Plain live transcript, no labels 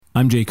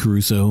I'm Jay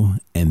Caruso,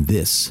 and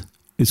this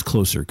is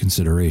Closer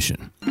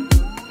Consideration.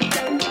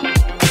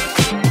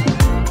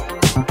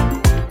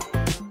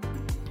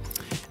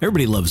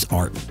 Everybody loves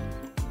art.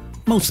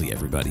 Mostly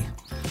everybody.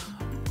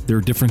 There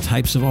are different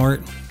types of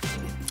art.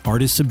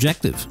 Art is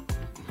subjective.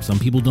 Some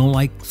people don't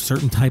like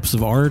certain types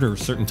of art or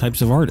certain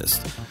types of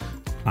artists.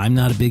 I'm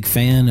not a big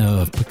fan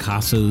of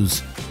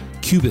Picasso's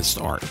Cubist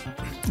art,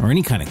 or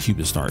any kind of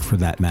Cubist art for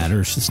that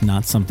matter. It's just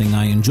not something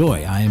I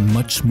enjoy. I am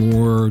much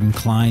more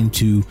inclined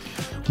to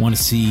want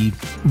to see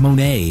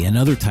Monet and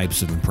other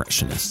types of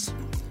Impressionists.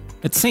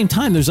 At the same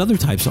time, there's other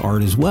types of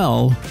art as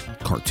well.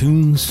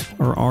 Cartoons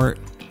are art.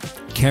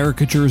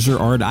 Caricatures are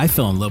art. I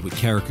fell in love with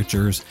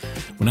caricatures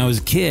when I was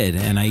a kid,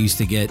 and I used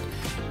to get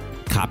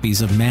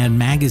copies of Mad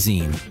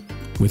Magazine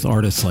with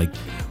artists like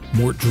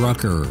Mort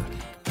Drucker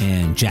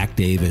and Jack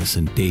Davis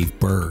and Dave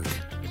Berg.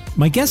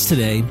 My guest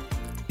today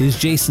is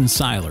Jason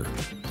Seiler.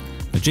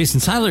 Now, Jason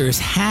Seiler has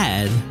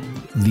had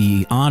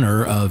the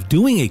honor of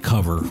doing a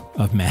cover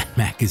of Mad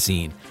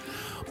Magazine,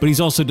 but he's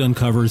also done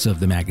covers of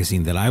the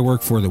magazine that I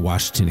work for, the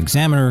Washington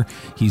Examiner.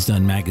 He's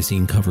done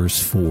magazine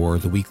covers for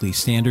the Weekly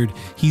Standard.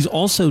 He's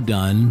also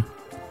done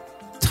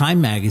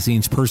Time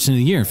Magazine's Person of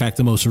the Year. In fact,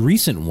 the most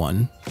recent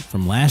one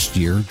from last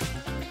year,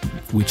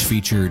 which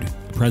featured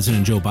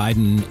President Joe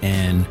Biden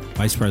and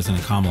Vice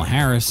President Kamala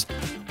Harris,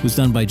 was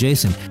done by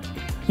Jason.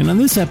 And on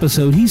this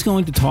episode, he's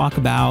going to talk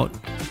about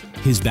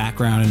his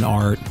background in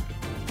art,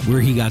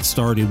 where he got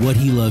started, what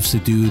he loves to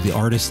do, the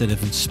artists that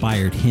have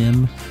inspired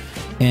him,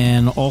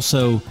 and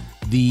also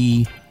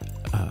the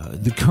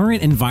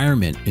current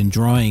environment in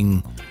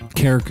drawing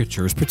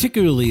caricatures,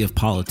 particularly of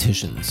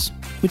politicians,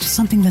 which is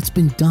something that's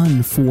been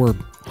done for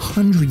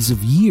hundreds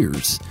of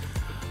years.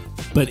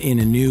 But in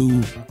a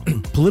new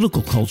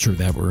political culture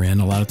that we're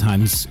in, a lot of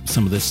times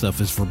some of this stuff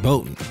is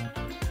verboten.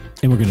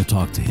 And we're going to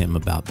talk to him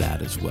about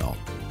that as well.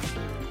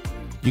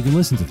 You can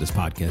listen to this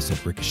podcast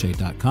at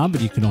ricochet.com,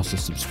 but you can also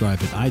subscribe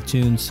at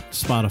iTunes,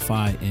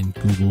 Spotify, and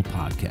Google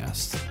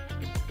Podcasts.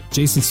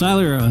 Jason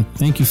Seiler,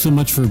 thank you so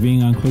much for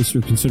being on Closer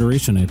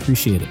Consideration. I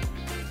appreciate it.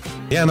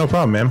 Yeah, no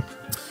problem,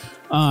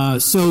 man.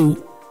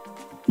 So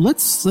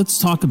let's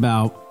talk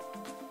about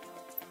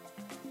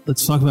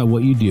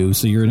what you do.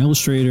 So you're an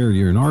illustrator,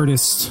 you're an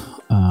artist.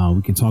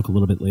 We can talk a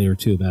little bit later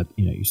too about,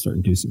 you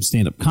starting to do some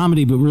stand-up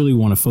comedy, but really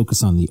want to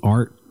focus on the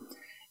art.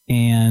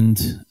 And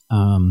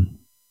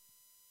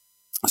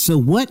so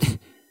what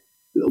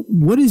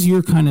is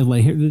your kind of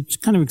like,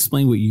 just kind of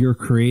explain what your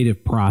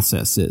creative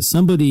process is.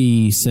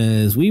 Somebody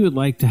says, we would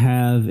like to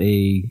have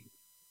a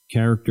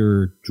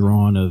character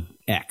drawn of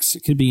X.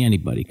 It could be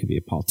anybody. It could be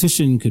a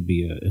politician, could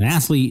be an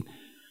athlete.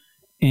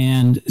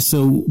 And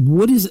so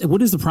what is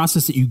the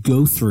process that you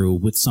go through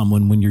with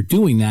someone when you're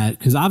doing that?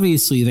 Because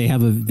obviously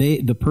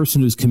the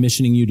person who's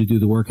commissioning you to do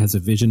the work has a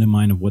vision in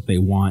mind of what they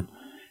want.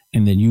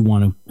 And then you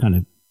want to kind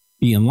of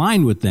be in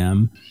line with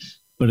them.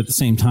 But at the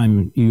same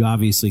time, you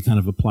obviously kind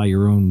of apply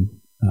your own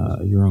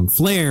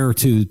flair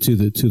to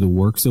the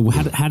work. So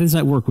how does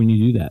that work when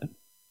you do that?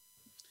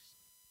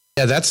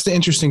 Yeah, that's the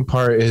interesting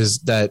part, is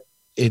that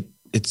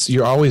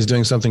you're always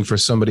doing something for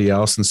somebody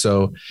else. And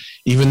so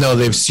even though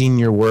they've seen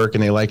your work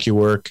and they like your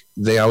work,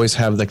 they always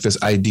have like this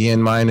idea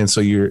in mind. And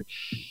so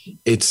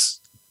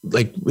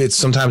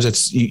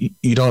sometimes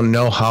you don't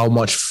know how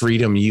much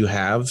freedom you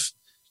have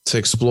to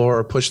explore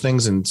or push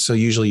things. And so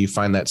usually you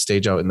find that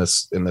stage out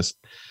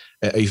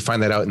you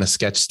find that out in the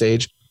sketch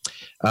stage.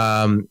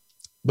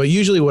 But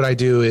usually what I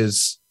do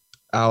is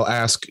I'll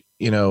ask,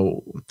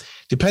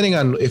 depending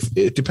on if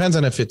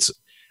it's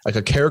like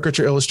a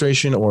caricature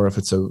illustration or if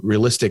it's a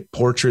realistic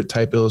portrait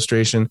type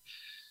illustration.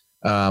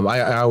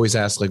 I always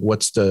ask, like,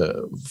 what's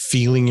the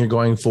feeling you're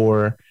going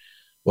for?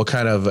 What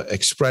kind of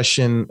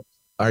expression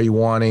are you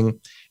wanting?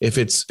 If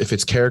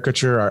it's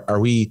caricature, are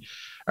we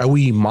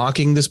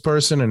mocking this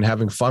person and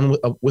having fun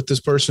with this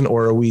person?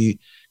 Or are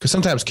we, because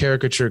sometimes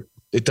caricature,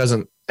 it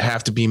doesn't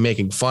have to be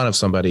making fun of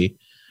somebody,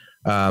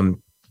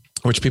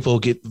 which people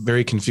get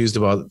very confused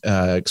about,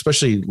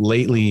 especially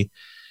lately.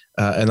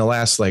 In the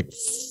last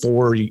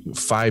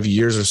 4-5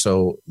 years or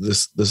so,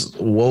 this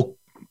woke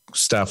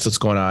stuff that's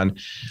going on,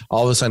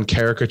 all of a sudden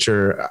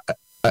caricature,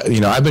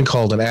 I've been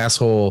called an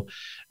asshole.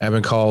 I've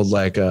been called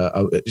like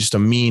just a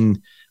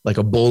mean, like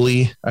a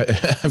bully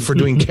for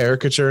doing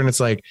caricature. And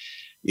it's like,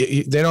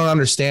 they don't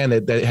understand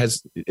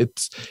that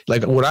it's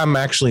like what I'm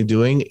actually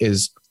doing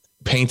is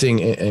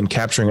painting and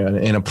capturing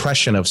an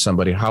impression of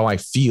somebody, how I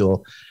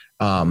feel.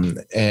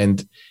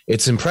 And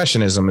it's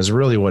impressionism is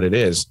really what it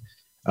is.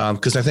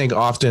 Because I think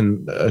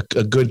often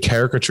a good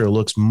caricature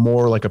looks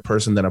more like a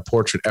person than a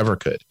portrait ever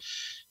could.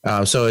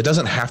 So it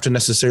doesn't have to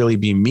necessarily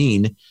be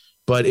mean,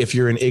 but if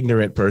you're an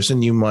ignorant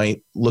person, you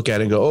might look at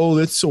it and go, "Oh,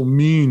 that's so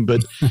mean."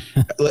 But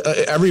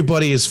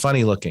everybody is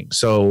funny looking,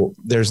 so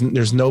there's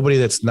nobody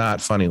that's not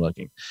funny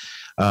looking.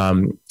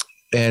 But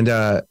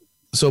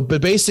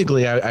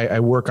basically, I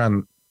work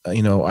on,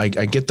 I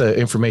get the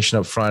information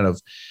up front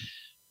of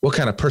what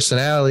kind of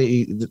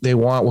personality they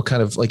want, what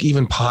kind of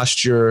even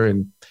posture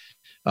and.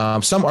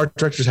 Some art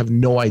directors have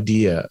no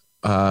idea.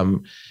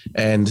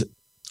 And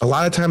a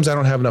lot of times I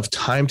don't have enough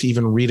time to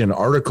even read an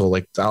article.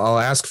 Like I'll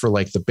ask for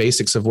like the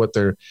basics of what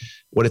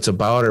it's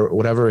about or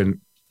whatever. And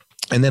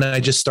then I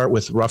just start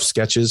with rough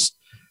sketches,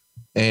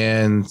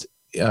 and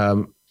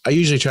I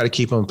usually try to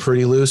keep them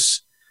pretty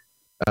loose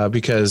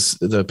because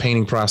the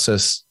painting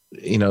process,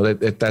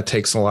 that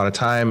takes a lot of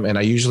time. And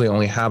I usually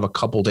only have a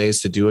couple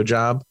days to do a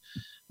job.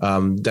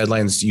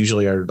 Deadlines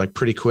usually are like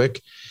pretty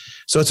quick.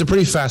 So it's a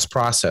pretty fast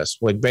process.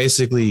 Like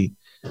basically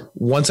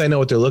once I know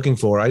what they're looking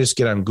for, I just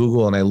get on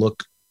Google and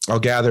I'll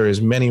gather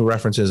as many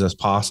references as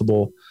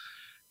possible.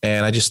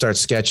 And I just start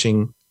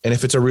sketching. And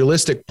if it's a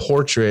realistic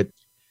portrait,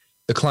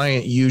 the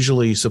client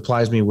usually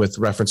supplies me with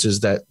references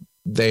that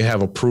they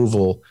have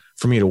approval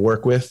for me to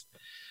work with.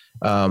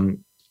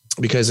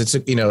 Because it's,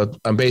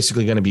 I'm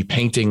basically going to be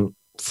painting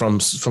from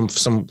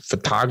some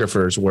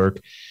photographer's work,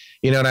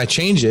 and I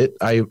change it.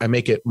 I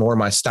make it more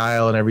my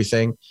style and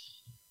everything.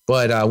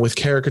 But with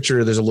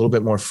caricature, there's a little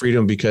bit more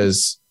freedom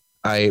because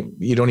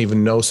you don't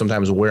even know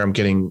sometimes where I'm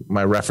getting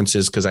my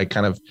references because I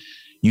kind of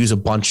use a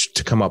bunch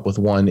to come up with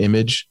one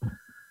image.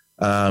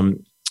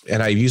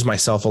 And I use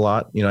myself a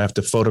lot. I have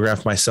to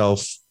photograph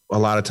myself a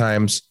lot of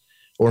times,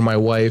 or my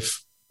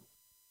wife.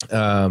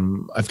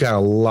 I've got a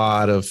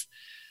lot of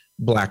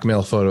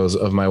blackmail photos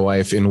of my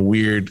wife in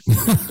weird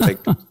like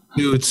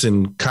suits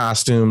and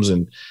costumes.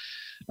 And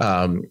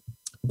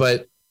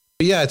but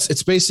yeah,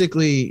 it's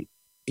basically,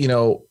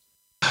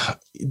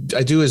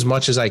 I do as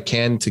much as I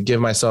can to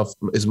give myself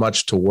as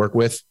much to work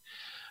with.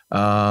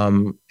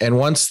 And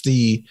once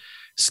the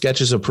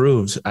sketch is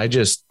approved, I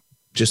just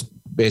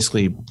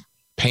basically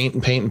paint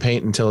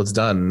until it's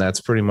done. And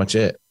that's pretty much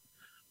it.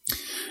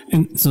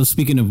 And so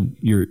speaking of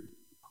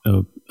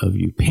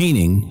you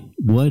painting,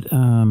 what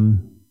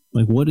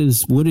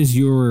is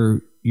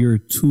your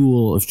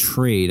tool of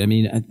trade? I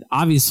mean,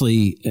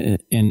 obviously,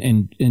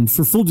 and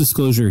for full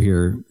disclosure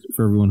here,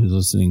 for everyone who's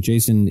listening,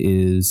 Jason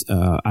is,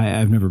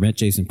 I've never met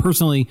Jason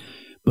personally,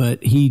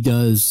 but he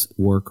does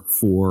work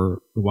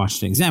for the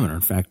Washington Examiner.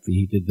 In fact,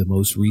 he did not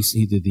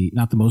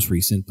the most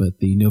recent, but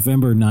the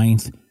November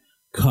 9th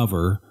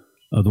cover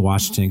of the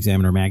Washington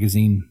Examiner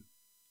magazine,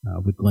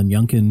 with Glenn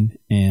Youngkin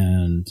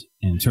and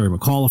Terry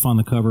McAuliffe on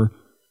the cover,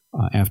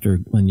 after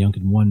Glenn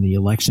Youngkin won the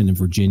election in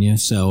Virginia.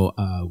 So,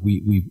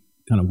 we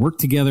kind of worked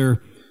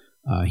together.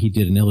 He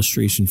did an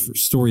illustration for a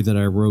story that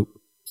I wrote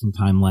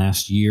sometime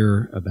last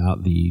year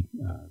about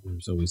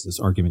there's always this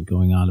argument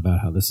going on about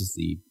how this is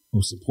the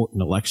most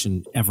important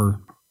election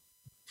ever.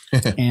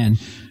 And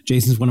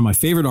Jason's one of my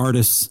favorite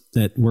artists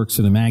that works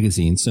for the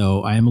magazine.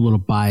 So I am a little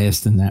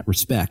biased in that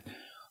respect.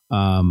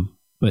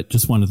 But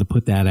just wanted to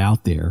put that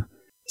out there.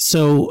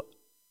 So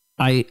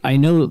I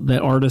know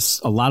that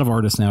a lot of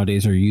artists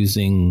nowadays are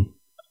using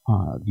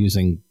I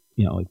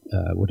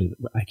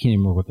can't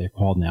remember what they're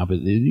called now, but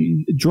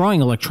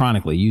drawing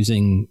electronically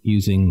using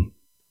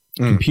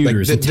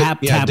computers and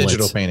tablets,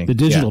 digital painting, the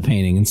digital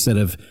painting instead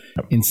of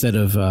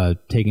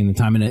taking the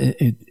time.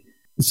 And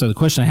so the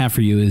question I have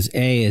for you is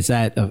A, is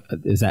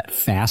that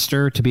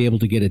faster to be able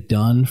to get it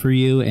done for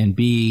you? And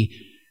B,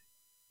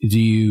 do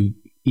you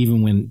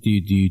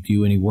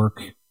do any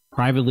work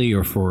privately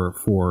or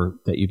for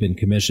that you've been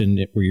commissioned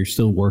where you're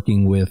still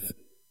working with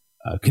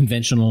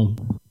conventional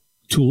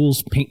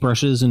tools,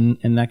 paintbrushes,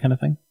 and that kind of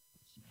thing?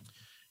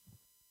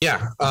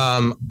 Yeah.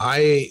 I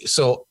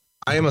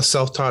am a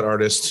self-taught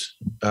artist.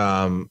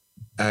 My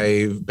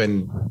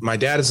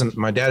dad is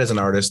an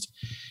artist,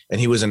 and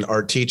he was an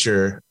art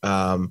teacher.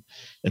 And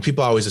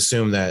people always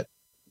assume that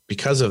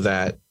because of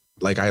that,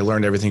 like I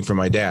learned everything from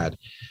my dad.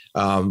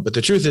 But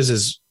the truth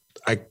is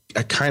I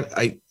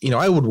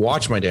would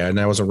watch my dad and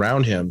I was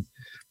around him.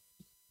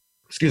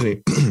 Excuse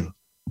me.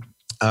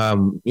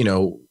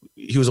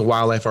 He was a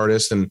wildlife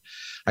artist, and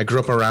I grew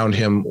up around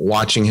him,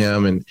 watching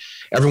him, and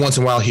every once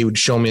in a while he would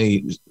show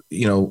me,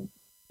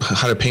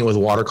 how to paint with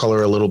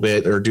watercolor a little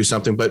bit or do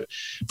something. But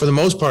for the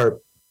most part,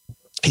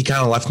 he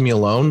kind of left me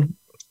alone.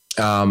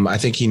 I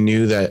think he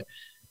knew that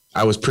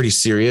I was pretty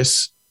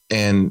serious.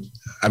 And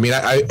I mean,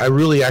 I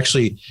really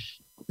actually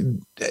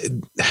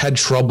had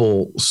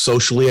trouble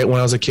socially when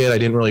I was a kid. I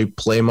didn't really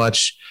play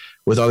much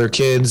with other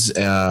kids.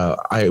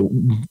 I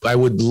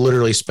would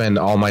literally spend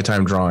all my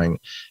time drawing,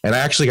 and I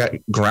actually got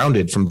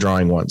grounded from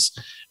drawing once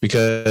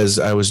because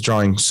I was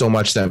drawing so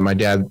much that my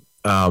dad,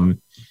 my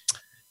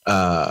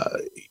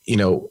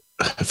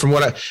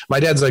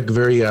dad's like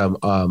very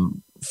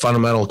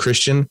fundamental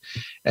Christian,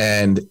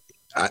 and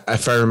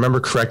if I remember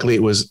correctly,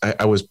 it was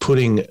I was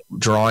putting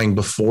drawing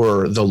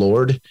before the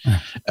Lord,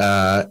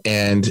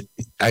 and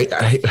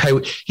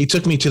he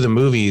took me to the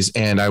movies,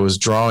 and I was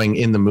drawing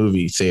in the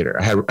movie theater.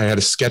 I had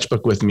a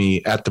sketchbook with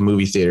me at the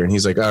movie theater, and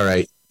he's like, "All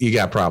right, you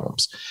got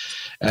problems,"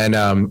 and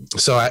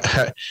so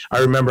I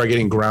remember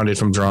getting grounded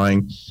from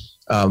drawing,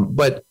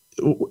 but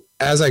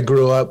as I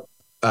grew up,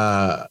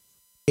 I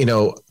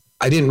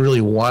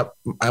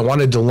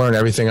wanted to learn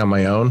everything on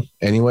my own,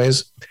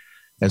 anyways.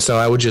 And so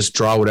I would just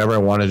draw whatever I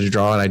wanted to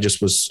draw. And I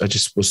just was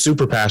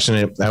super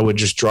passionate. I would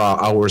just draw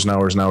hours and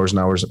hours and hours and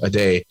hours a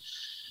day.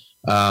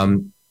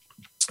 So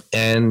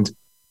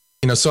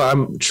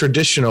I'm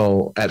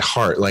traditional at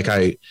heart. Like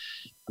I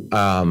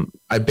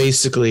I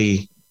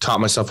basically taught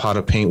myself how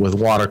to paint with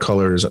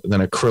watercolors,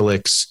 then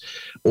acrylics,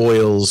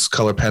 oils,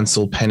 color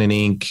pencil, pen and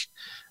ink.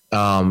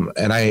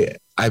 And I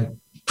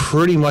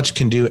pretty much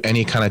can do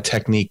any kind of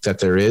technique that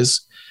there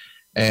is.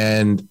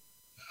 And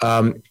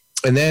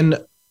then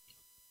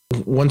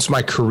once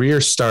my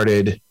career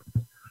started,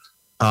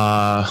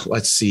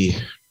 let's see,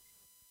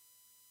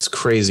 it's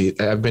crazy.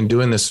 I've been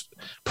doing this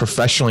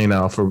professionally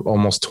now for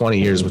almost 20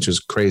 years, which is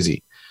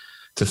crazy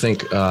to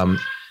think.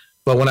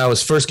 But when I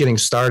was first getting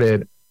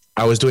started,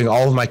 I was doing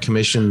all of my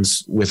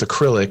commissions with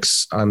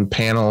acrylics on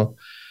panel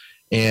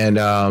and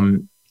a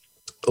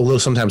little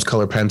sometimes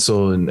color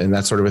pencil and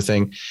that sort of a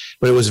thing.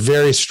 But it was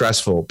very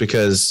stressful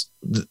because,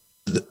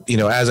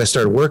 as I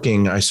started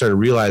working, I started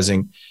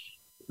realizing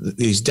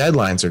these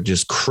deadlines are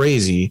just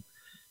crazy.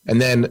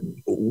 And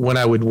then when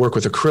I would work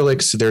with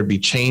acrylics, there'd be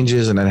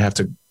changes and I'd have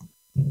to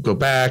go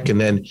back. And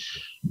then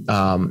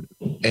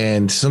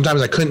and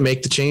sometimes I couldn't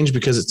make the change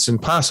because it's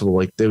impossible.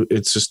 Like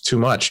it's just too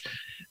much.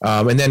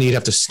 And then you'd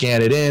have to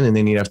scan it in and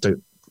then you'd have to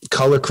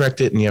color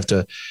correct it. And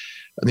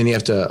then you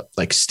have to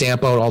like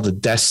stamp out all the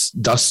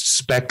dust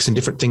specks and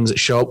different things that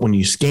show up when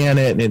you scan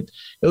it. And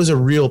it was a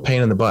real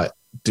pain in the butt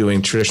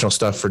doing traditional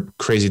stuff for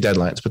crazy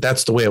deadlines, but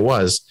that's the way it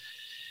was.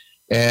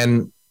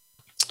 And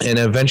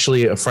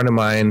eventually a friend of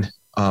mine,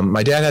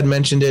 my dad had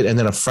mentioned it. And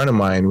then a friend of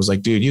mine was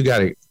like, dude, you got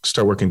to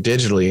start working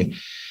digitally.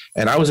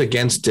 And I was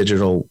against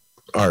digital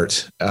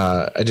art.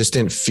 I just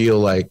didn't feel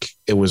like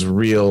it was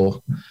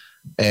real.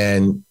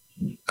 And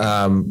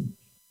I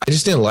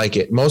just didn't like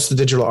it. Most of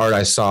the digital art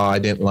I saw, I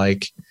didn't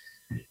like.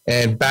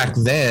 And back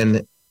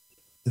then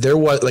there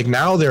was like,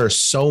 now there are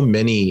so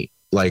many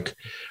like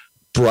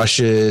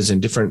brushes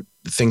and different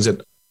things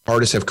that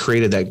artists have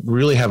created that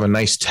really have a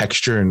nice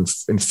texture and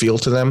feel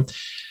to them,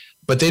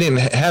 but they didn't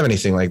have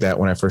anything like that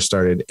when I first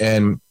started.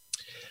 And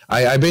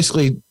I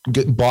basically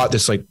bought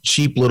this like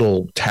cheap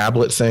little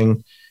tablet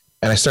thing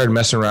and I started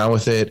messing around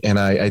with it. And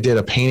I did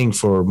a painting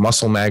for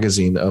Muscle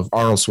Magazine of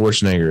Arnold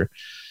Schwarzenegger.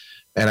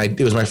 And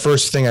it was my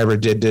first thing I ever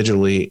did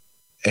digitally.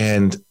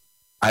 And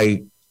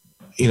it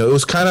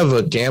was kind of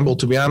a gamble,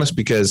 to be honest,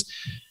 because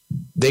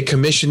they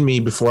commissioned me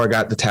before I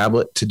got the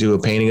tablet to do a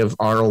painting of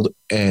Arnold,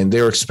 and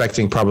they were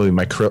expecting probably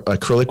my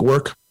acrylic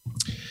work.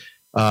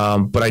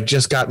 But I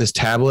just got this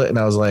tablet and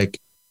I was like,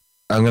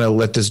 I'm going to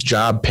let this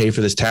job pay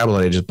for this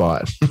tablet I just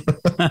bought.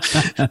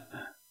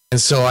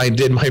 And so I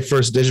did my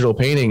first digital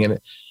painting and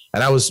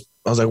I was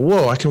like,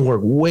 whoa, I can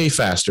work way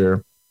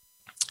faster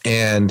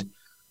and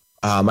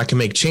I can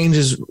make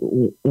changes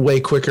way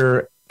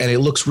quicker and it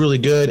looks really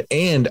good.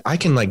 And I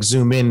can like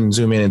zoom in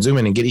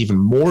and get even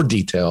more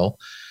detail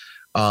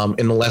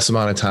in the less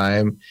amount of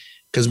time.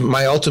 Because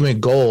my ultimate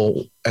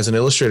goal as an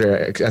illustrator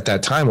at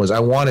that time was I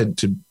wanted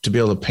to be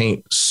able to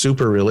paint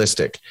super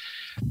realistic,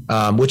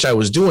 which I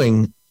was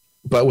doing,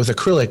 but with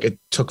acrylic, it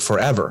took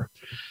forever.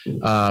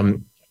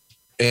 And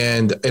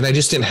I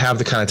just didn't have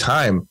the kind of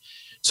time.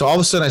 So all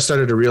of a sudden I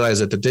started to realize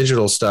that the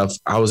digital stuff,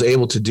 I was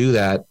able to do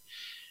that.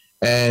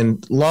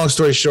 And long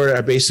story short,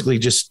 I basically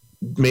just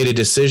made a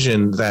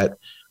decision that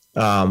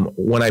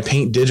when I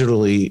paint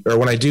digitally or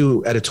when I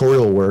do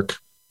editorial work,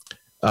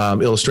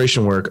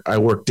 illustration work, I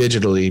work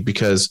digitally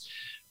because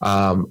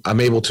I'm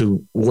able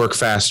to work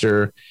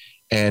faster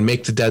and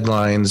make the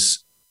deadlines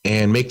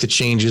and make the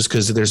changes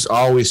because there's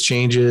always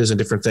changes and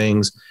different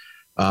things.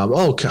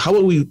 How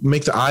would we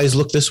make the eyes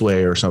look this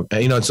way or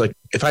something? It's like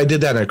if I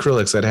did that in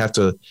acrylics, I'd have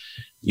to,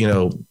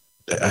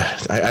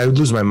 I would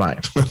lose my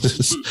mind.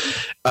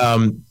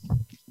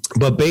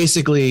 But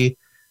basically,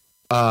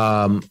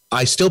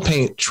 I still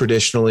paint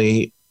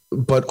traditionally,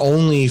 but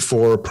only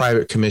for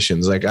private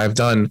commissions. Like I've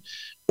done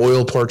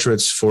oil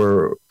portraits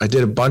I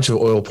did a bunch of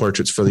oil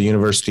portraits for the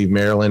University of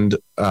Maryland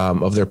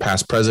of their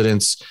past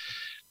presidents.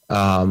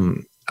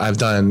 I've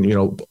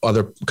done,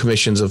 other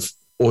commissions of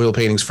oil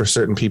paintings for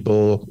certain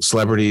people,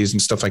 celebrities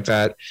and stuff like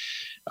that.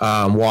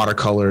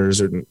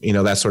 Watercolors or,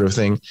 that sort of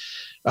thing.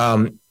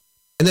 And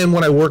then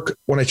when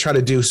I try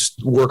to do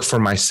work for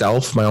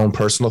myself, my own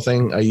personal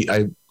thing,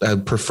 I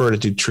prefer to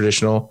do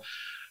traditional.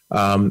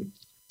 But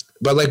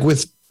like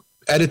with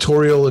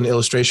editorial and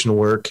illustration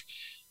work,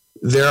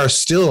 there are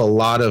still a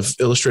lot of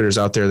illustrators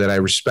out there that I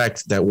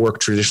respect that work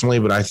traditionally,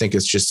 but I think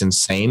it's just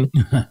insane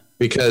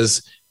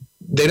because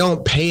they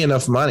don't pay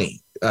enough money.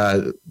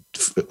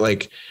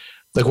 Like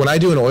when I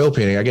do an oil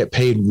painting, I get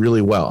paid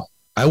really well.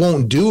 I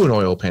won't do an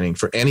oil painting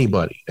for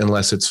anybody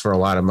unless it's for a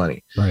lot of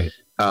money. Right.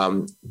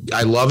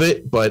 I love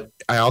it, but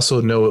I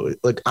also know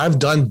like I've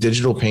done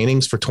digital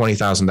paintings for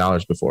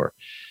 $20,000 before.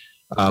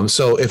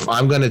 So if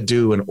I'm going to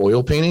do an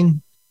oil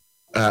painting,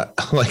 I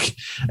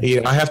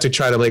have to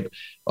try to like,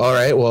 all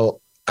right,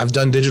 well, I've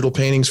done digital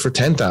paintings for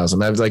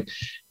 10,000. I was like,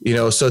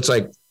 so it's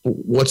like,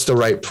 what's the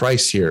right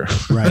price here?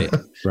 Right.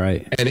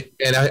 Right.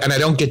 and I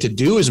don't get to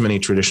do as many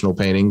traditional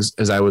paintings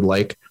as I would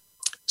like.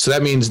 So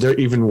that means they're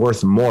even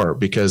worth more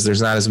because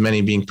there's not as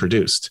many being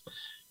produced,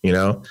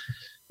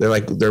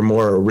 they're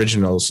more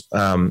originals.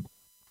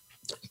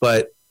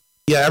 But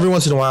yeah, every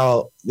once in a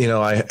while,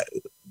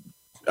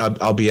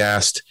 I'll be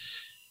asked,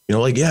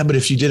 like, yeah, but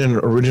if you did an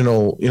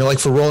original, like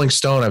for Rolling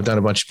Stone, I've done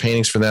a bunch of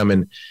paintings for them.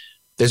 And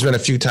there's been a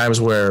few times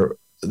where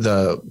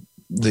the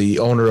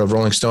owner of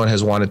Rolling Stone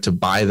has wanted to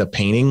buy the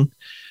painting.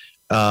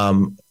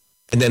 And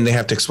then they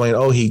have to explain,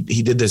 oh, he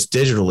did this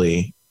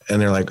digitally.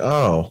 And they're like,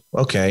 oh,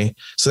 okay.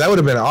 So that would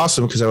have been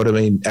awesome because I would have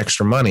made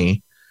extra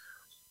money.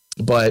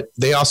 But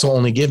they also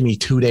only give me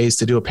 2 days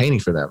to do a painting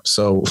for them.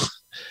 So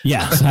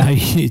yeah,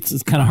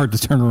 it's kind of hard to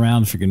turn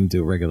around if you're going to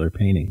do a regular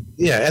painting.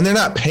 Yeah. And they're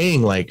not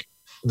paying like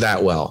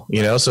that well,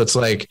 so it's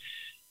like,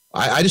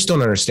 I just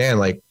don't understand.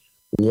 Like,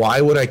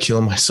 why would I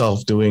kill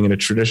myself doing a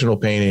traditional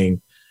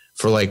painting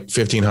for like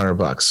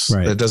 $1,500?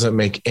 Right. That doesn't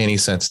make any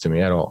sense to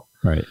me at all.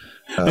 Right.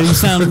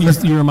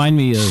 You remind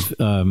me of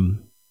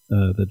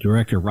the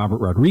director, Robert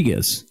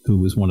Rodriguez, who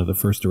was one of the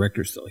first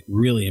directors to like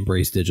really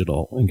embrace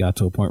digital and got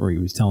to a point where he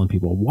was telling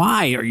people,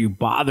 why are you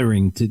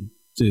bothering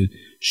to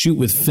shoot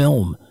with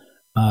film?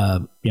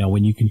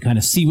 When you can kind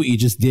of see what you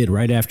just did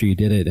right after you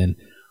did it. And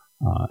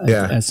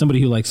as somebody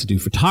who likes to do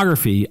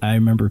photography, I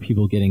remember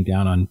people getting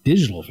down on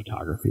digital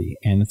photography.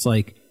 And it's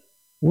like,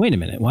 wait a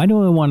minute, why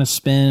do I want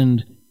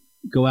to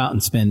go out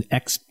and spend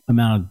X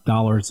amount of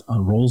dollars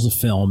on rolls of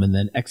film and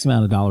then X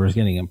amount of dollars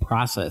getting in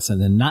process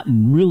and then not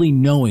really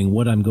knowing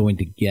what I'm going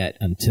to get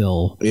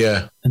until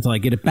I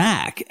get it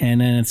back. And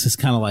then it's just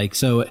kind of like,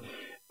 so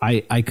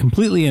I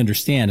completely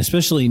understand,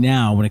 especially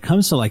now when it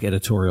comes to like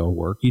editorial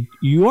work,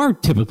 you are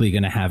typically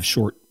going to have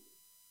short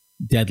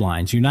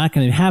deadlines. You're not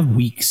going to have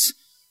weeks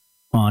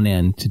on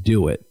end to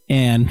do it.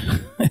 And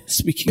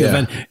speaking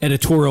of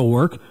editorial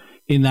work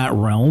in that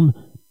realm,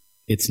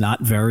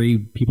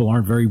 people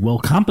aren't very well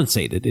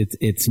compensated.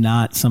 It's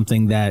not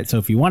something that, so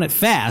if you want it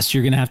fast,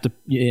 you're going to have to,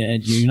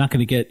 you're not going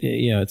to get,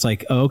 it's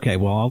like, oh, okay,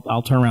 well,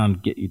 I'll turn around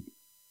and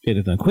get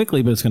it done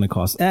quickly, but it's going to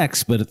cost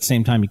X. But at the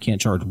same time, you can't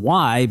charge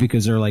Y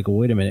because they're like, well,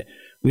 wait a minute,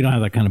 we don't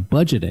have that kind of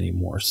budget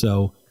anymore.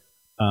 So,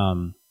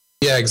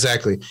 yeah,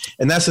 exactly.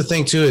 And that's the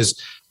thing too,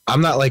 is I'm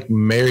not like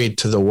married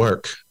to the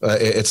work.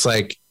 It's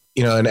like,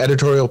 an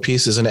editorial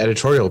piece is an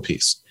editorial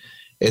piece.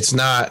 It's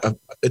not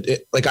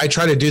like I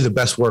try to do the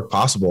best work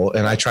possible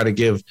and I try to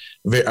give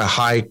a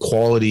high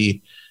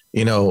quality,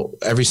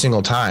 every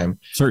single time.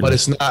 Certainly. But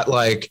it's not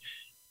like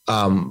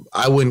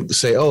I wouldn't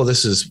say, oh,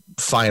 this is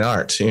fine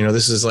art.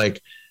 This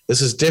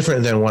is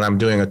different than when I'm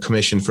doing a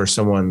commission for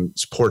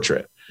someone's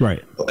portrait.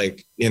 Right.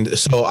 Like, and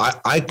so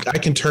I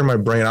can turn my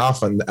brain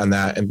off on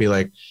that and be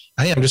like,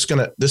 hey,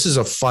 this is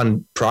a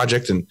fun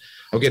project and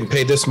I'm getting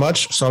paid this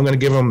much. So I'm going to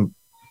give them,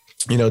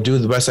 do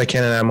the best I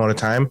can in that amount of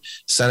time,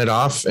 send it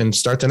off and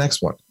start the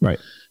next one. Right.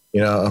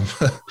 Well,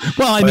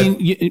 I mean,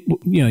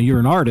 you're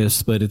an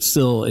artist, but it's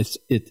still,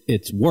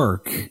 it's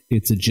work.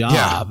 It's a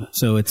job. Yeah.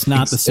 So it's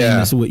not the same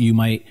as what you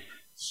might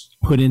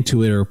put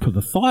into it or put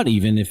the thought,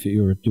 even if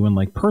you're doing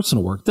like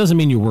personal work. Doesn't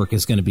mean your work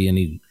is going to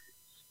be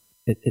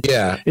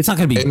it's not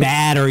going to be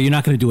bad, or you're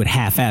not going to do it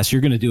half-assed.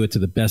 You're going to do it to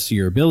the best of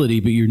your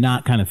ability, but you're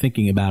not kind of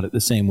thinking about it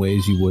the same way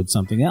as you would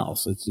something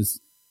else. It's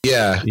just,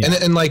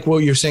 And like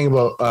what you're saying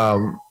about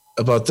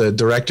the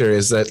director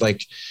is that,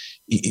 like,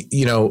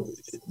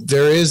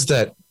 there is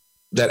that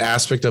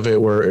aspect of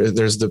it where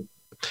there's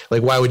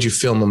why would you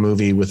film a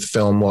movie with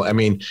film? Well, I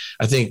mean,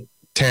 I think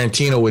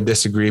Tarantino would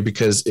disagree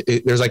because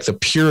there's like the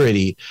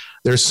purity.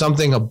 There's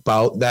something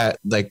about that,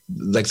 like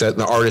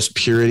the artist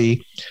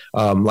purity.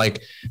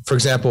 Like, for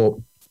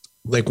example,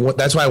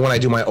 that's why when I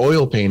do my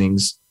oil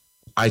paintings,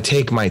 I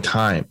take my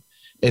time,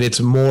 and it's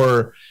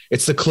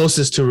the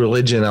closest to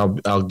religion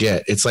I'll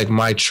get. It's like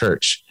my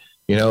church,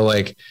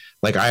 like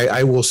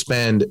I will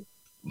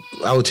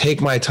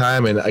take my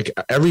time, and like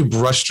every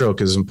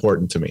brushstroke is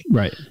important to me.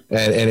 Right.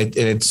 And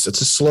it's a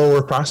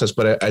slower process,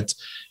 but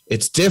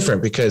it's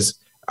different because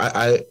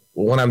I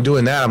when I'm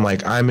doing that, I'm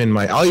like,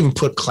 I'll even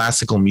put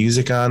classical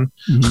music on.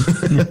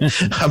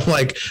 Mm-hmm.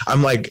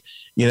 I'm like,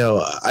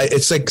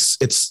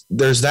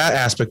 there's that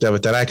aspect of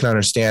it that I can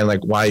understand,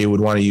 like why you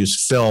would want to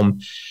use film,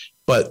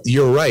 but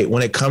you're right.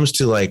 When it comes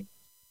to like,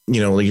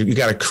 you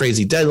got a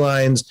crazy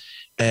deadlines,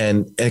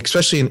 and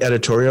especially in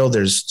editorial,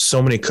 there's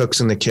so many cooks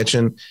in the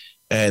kitchen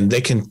and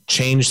they can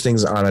change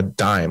things on a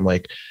dime.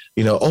 Like,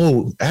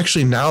 oh,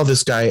 actually now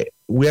this happens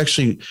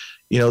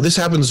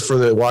for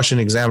the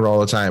Washington Examiner all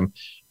the time,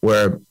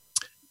 where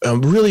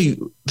really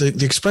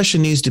the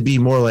expression needs to be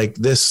more like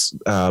this.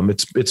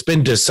 It's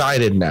been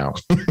decided now.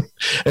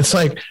 It's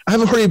like,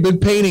 I've already been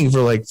painting for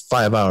like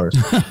 5 hours.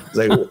 It's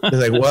like,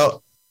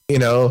 well,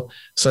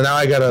 so now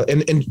I gotta,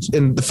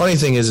 and the funny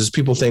thing is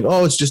people think,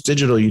 oh, it's just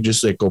digital. You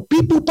just like go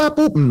beep, boop, pop,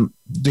 boop, and,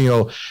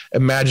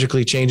 it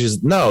magically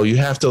changes. No, you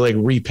have to like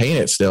repaint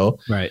it still.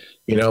 Right.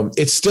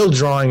 It's still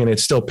drawing and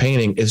it's still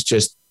painting. It's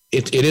just,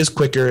 it is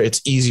quicker.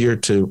 It's easier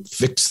to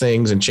fix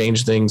things and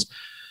change things.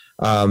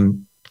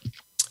 And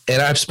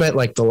I've spent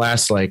like the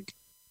last,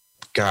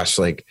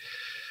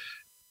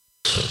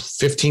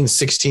 15,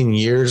 16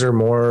 years or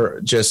more,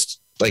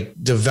 just like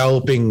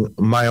developing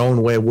my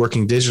own way of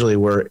working digitally,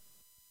 where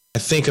I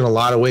think in a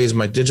lot of ways,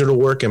 my digital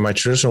work and my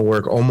traditional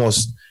work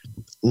almost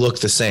look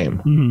the same.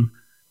 Mm-hmm.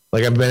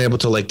 Like I've been able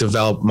to like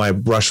develop my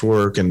brush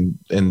work and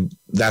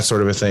that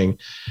sort of a thing.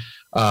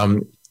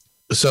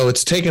 so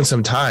it's taken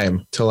some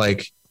time to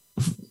like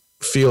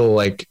feel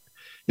like,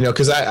 you know,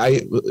 because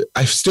I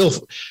still,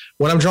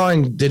 when I'm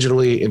drawing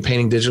digitally and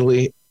painting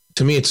digitally,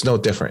 to me it's no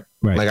different.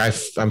 Right. Like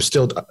I'm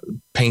still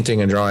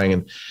painting and drawing,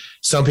 and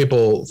some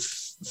people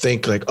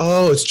think like,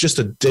 oh, it's just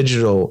a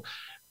digital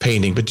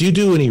painting, but do you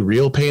do any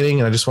real painting?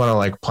 And I just want to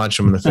like punch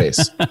them in the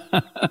face.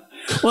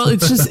 Well,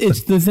 it's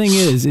the thing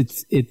is,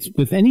 it's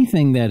with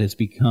anything that has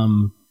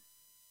become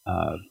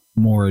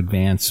more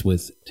advanced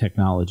with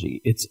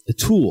technology, it's a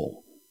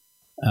tool.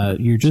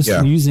 You're just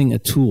using a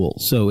tool.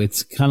 So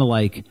it's kind of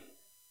like, you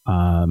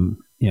know,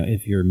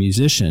 if you're a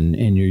musician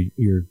and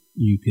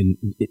you can,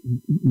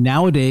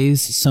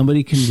 nowadays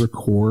somebody can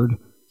record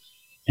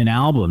an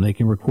album, they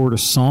can record a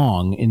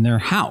song in their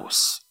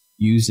house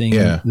using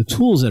the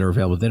tools that are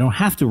available. They don't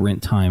have to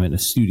rent time in a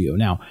studio.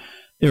 Now,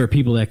 there are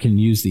people that can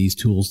use these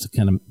tools to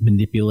kind of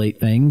manipulate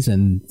things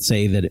and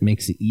say that it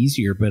makes it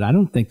easier, but I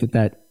don't think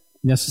that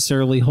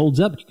necessarily holds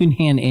up. You can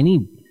hand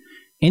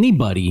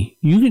anybody,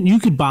 you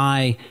could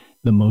buy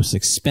the most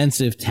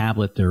expensive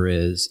tablet there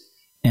is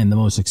and the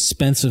most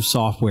expensive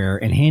software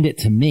and hand it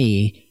to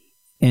me,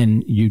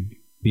 and you'd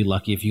be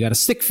lucky if you got a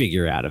stick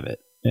figure out of it,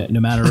 no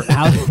matter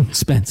how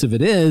expensive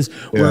it is.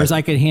 Whereas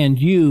I could hand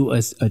you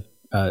a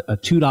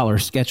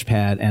 $2 sketch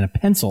pad and a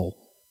pencil,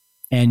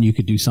 and you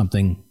could do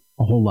something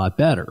a whole lot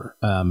better,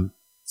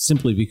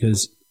 simply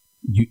because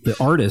the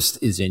artist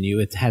is in you.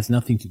 It has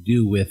nothing to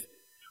do with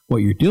what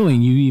you're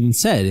doing. You even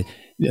said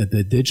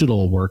the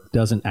digital work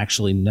doesn't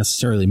actually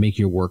necessarily make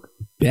your work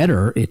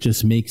better. It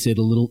just makes it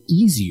a little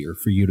easier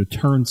for you to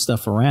turn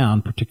stuff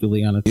around,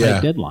 particularly on a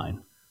tight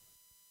deadline.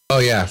 Oh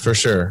yeah, for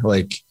sure.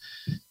 Like,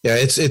 yeah,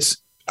 it's,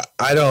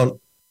 I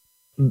don't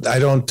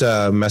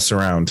mess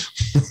around.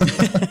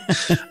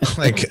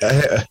 Like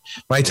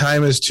my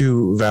time is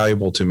too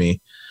valuable to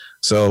me.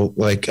 So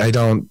like, I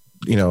don't,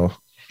 you know,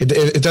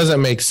 it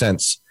doesn't make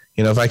sense.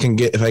 You know, if I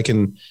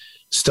can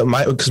still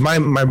because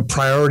my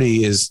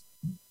priority is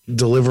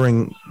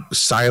delivering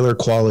Seiler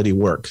quality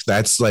work.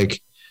 That's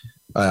like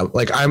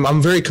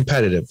I'm very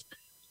competitive,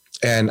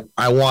 and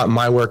I want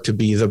my work to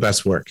be the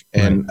best work,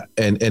 and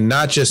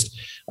not just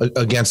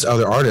against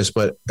other artists,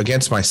 but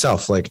against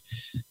myself. Like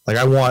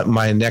I want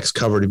my next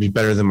cover to be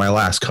better than my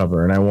last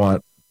cover, and I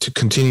want to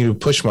continue to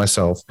push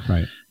myself.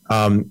 Right.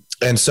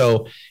 And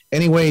so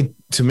any way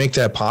to make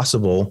that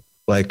possible,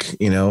 like,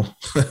 you know,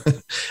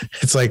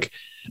 it's like,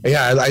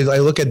 yeah, I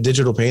look at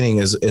digital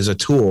painting as a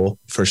tool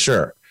for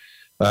sure.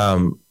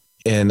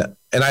 And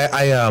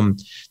I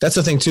that's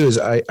the thing too, is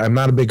I'm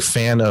not a big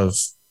fan of,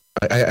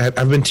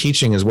 I've been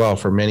teaching as well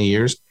for many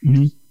years.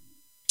 Mm-hmm.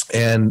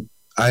 And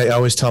I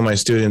always tell my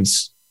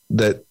students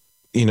that,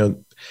 you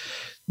know,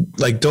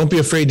 like, don't be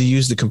afraid to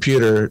use the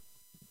computer.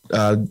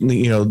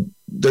 You know,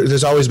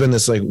 there's always been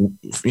this, like,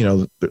 you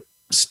know,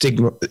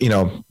 stigma, you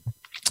know,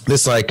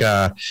 this like,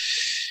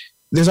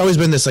 there's always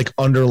been this like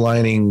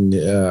underlining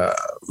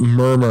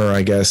murmur,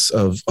 I guess,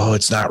 of, oh,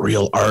 it's not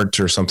real art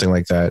or something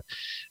like that.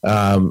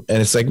 And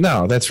it's like,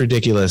 no, that's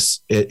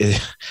ridiculous. It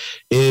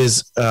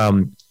is,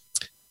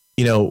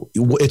 you know,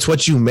 it's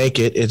what you make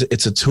it.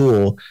 It's a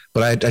tool,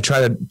 but I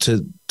try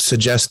to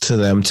suggest to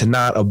them to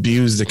not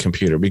abuse the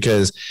computer,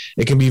 because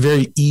it can be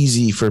very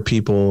easy for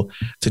people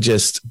to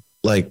just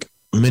like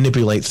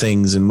manipulate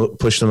things and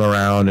push them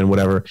around and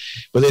whatever.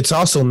 But it's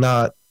also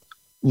not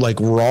like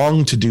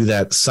wrong to do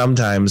that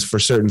sometimes for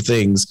certain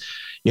things,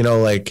 you know,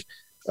 like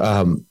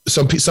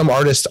some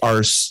artists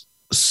are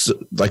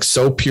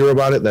so pure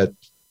about it that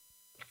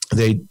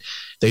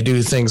they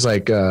do things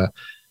like,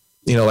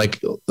 you know, like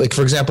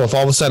for example, if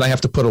all of a sudden I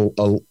have to put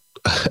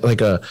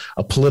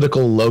a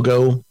political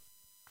logo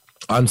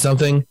on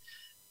something,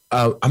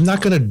 I'm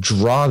not going to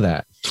draw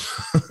that.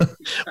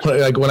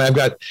 Like when I've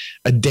got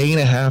a day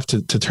and a half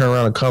to turn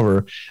around a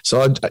cover.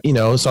 So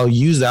I'll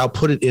use that, I'll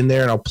put it in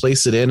there and I'll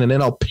place it in, and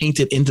then I'll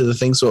paint it into the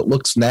thing so it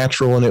looks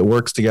natural and it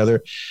works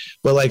together.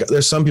 But like,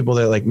 there's some people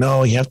that are like,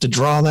 no, you have to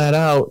draw that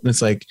out. And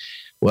it's like,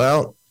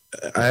 well,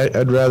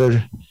 I'd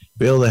rather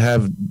be able to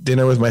have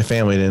dinner with my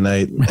family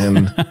tonight.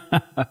 And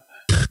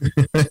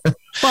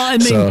well, I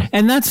mean,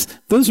 and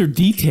those are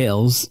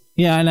details.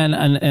 Yeah.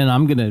 And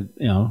I'm going to,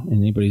 you know,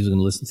 anybody who's going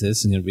to listen to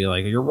this is going to be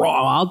like, you're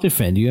wrong, I'll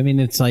defend you. I mean,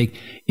 it's like,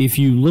 if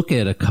you look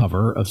at a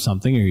cover of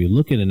something, or you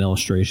look at an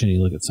illustration,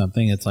 you look at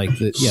something, it's like,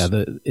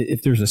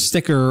 if there's a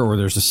sticker or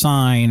there's a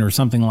sign or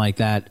something like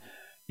that,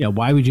 yeah,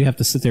 why would you have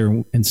to sit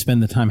there and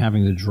spend the time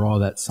having to draw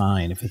that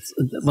sign? If it's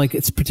like,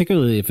 it's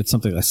particularly if it's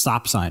something like a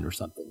stop sign or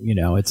something, you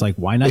know, it's like,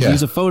 why not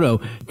use a photo,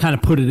 kind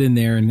of put it in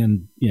there, and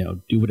then, you know,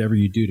 do whatever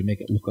you do to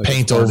make it look like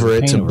paint over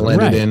it to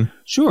blend it in.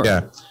 Sure.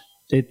 Yeah.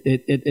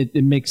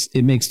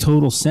 It makes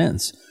total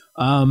sense.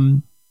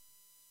 Who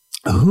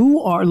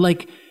are,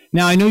 like,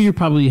 now I know you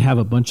probably have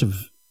a bunch of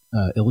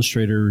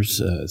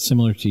illustrators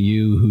similar to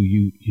you who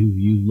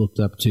you looked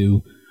up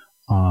to.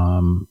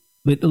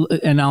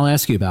 And I'll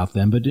ask you about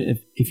them, but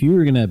if you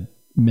were going to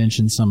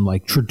mention some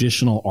like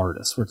traditional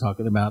artists, we're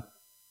talking about,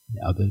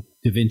 you know, the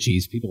Da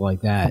Vinci's, people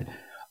like that,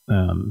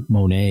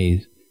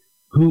 Monet,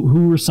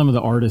 who were some of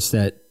the artists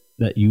that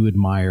that you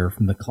admire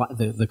from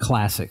the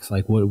classics?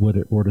 Like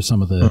what are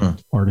some of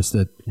the artists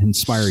that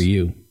inspire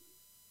you?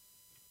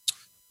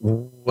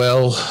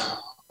 Well,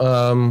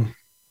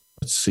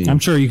 let's see. I'm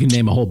sure you can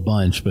name a whole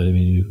bunch, but I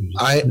mean,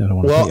 I don't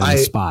want to put you on the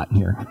spot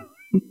here.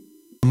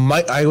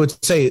 I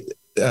would say,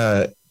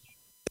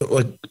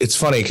 it's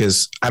funny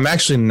because I'm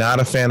actually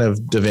not a fan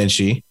of Da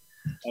Vinci,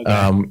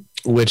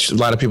 which a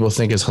lot of people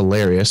think is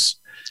hilarious.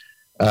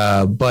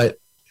 But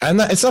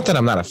it's not that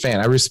I'm not a fan.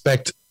 I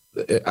respect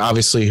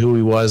obviously who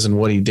he was and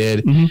what he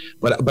did,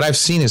 but I've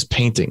seen his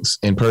paintings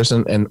in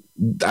person and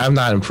I'm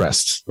not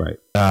impressed. Right.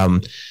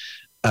 I'm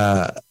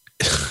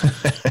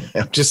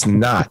just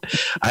not.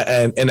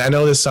 And I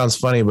know this sounds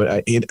funny,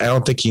 but I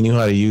don't think he knew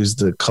how to use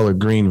the color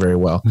green very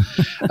well.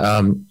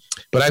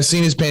 But I've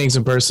seen his paintings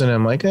in person and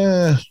I'm like,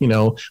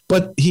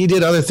 but he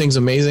did other things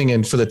amazing.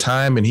 And for the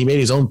time, and he made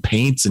his own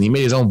paints and he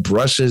made his own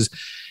brushes.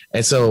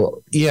 And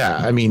so, yeah,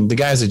 I mean, the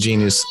guy's a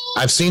genius.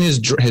 I've seen his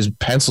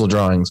pencil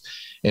drawings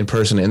in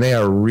person and they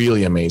are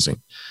really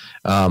amazing.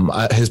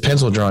 His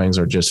pencil drawings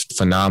are just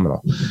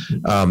phenomenal.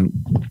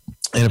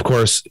 And of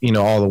course,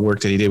 all the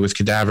work that he did with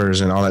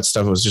cadavers and all that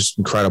stuff was just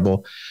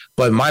incredible.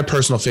 But my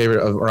personal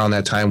favorite around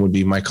that time would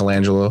be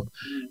Michelangelo.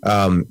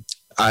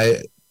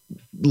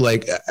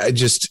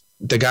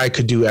 The guy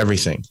could do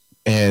everything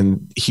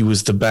and he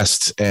was the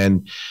best.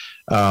 And,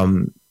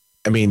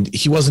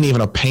 he wasn't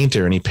even a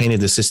painter and he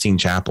painted the Sistine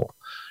Chapel,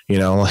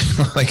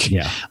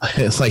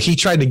 it's like he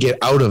tried to get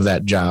out of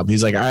that job.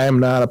 He's like, I am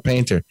not a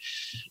painter.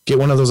 Get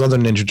one of those other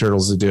Ninja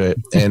Turtles to do it.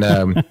 And,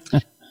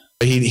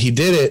 he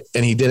did it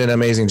and he did an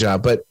amazing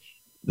job. But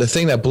the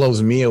thing that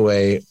blows me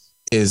away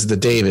is the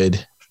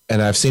David,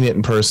 and I've seen it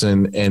in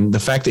person. And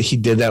the fact that he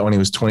did that when he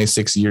was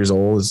 26 years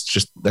old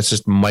that's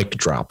just mic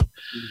drop.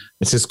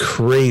 It's just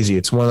crazy.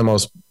 It's one of the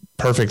most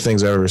perfect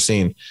things I've ever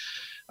seen.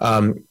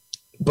 But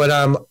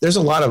there's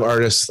a lot of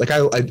artists. Like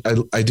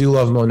I do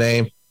love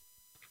Monet,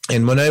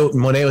 and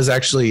Monet was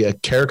actually a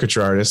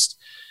caricature artist.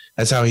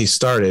 That's how he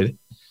started.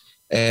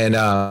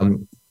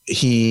 And,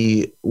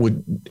 he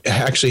would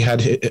actually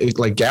had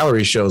like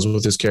gallery shows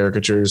with his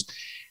caricatures.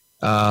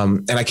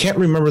 And I can't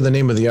remember the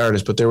name of the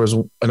artist, but there was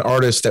an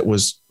artist that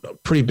was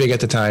pretty big at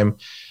the time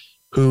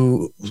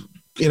who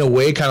in a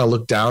way kind of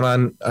looked down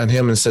on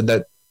him and said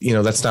that,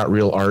 that's not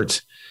real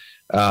art.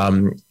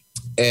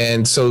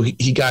 And so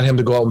he got him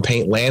to go out and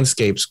paint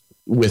landscapes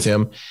with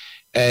him.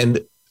 And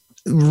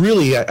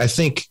really, I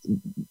think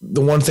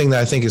the one thing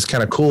that I think is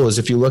kind of cool is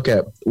if you look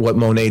at what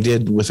Monet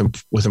did with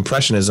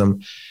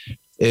Impressionism,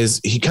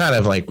 is he kind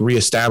of like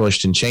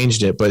reestablished and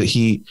changed it, but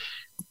he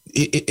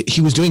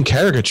was doing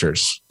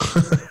caricatures.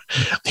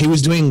 He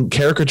was doing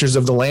caricatures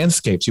of the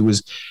landscapes. He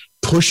was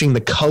pushing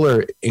the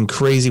color in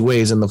crazy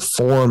ways and the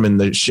form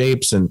and the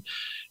shapes. And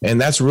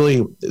that's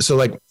really, so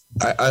like,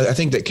 I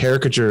think that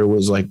caricature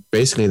was like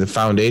basically the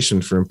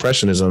foundation for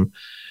Impressionism,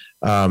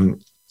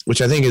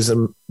 which I think is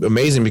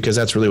amazing because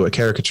that's really what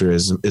caricature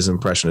is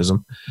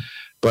Impressionism.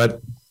 But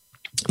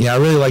yeah, I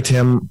really liked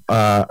him.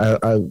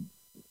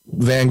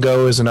 Van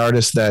Gogh is an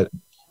artist that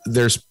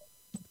there's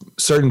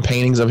certain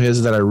paintings of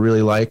his that I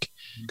really like,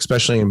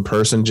 especially in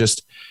person.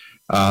 Just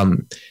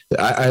I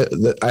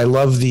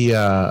love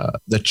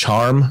the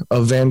charm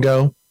of Van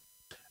Gogh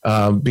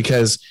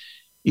because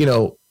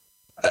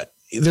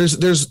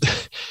there's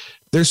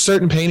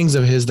certain paintings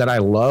of his that I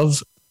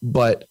love,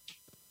 but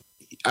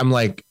I'm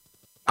like,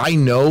 I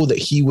know that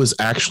he was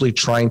actually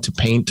trying to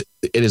paint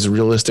it as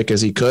realistic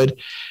as he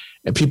could.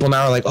 And people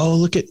now are like, oh,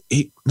 look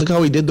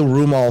how he did the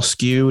room all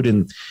skewed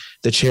and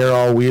the chair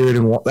all weird.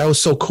 And that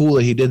was so cool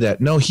that he did that.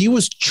 No, he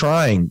was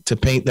trying to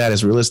paint that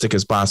as realistic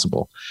as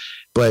possible,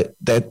 but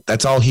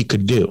that's all he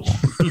could do.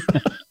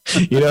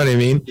 You know what I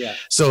mean? Yeah.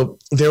 So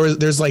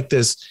there's like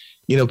this,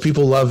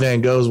 people love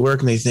Van Gogh's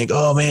work and they think,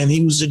 oh man,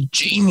 he was a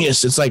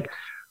genius. It's like,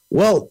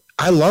 well,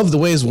 I love the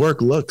way his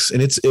work looks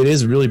and it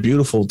is really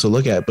beautiful to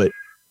look at, but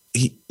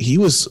he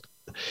was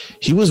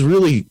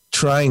really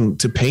trying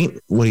to paint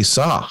what he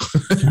saw.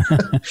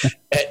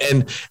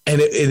 and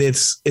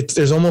it's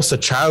there's almost a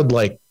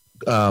childlike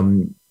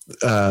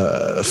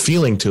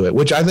feeling to it,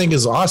 which I think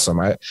is awesome.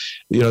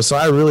 So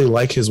I really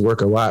like his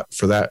work a lot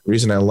for that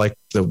reason. I like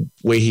the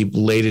way he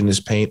laid in his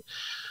paint,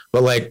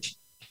 but like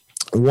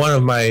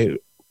I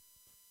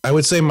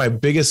would say my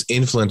biggest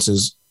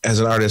influences as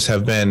an artist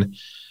have been,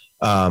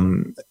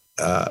 John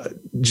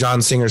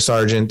Singer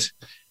Sargent,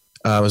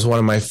 was one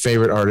of my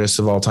favorite artists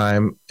of all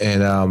time,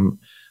 and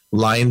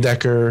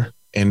Leyendecker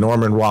and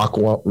Norman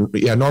Rockwell.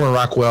 Yeah, Norman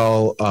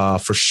Rockwell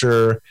for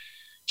sure.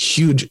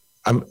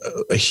 I'm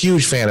a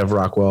huge fan of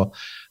Rockwell.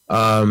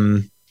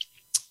 Who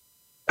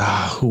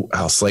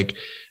else? Like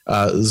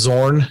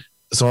Zorn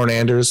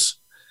Anders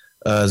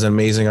is an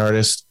amazing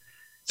artist.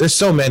 There's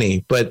so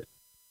many, but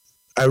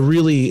I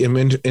really am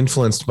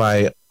influenced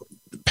by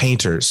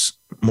painters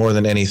more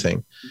than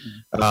anything.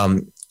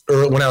 When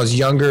I was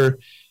younger,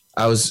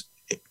 I was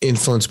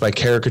influenced by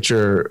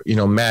caricature,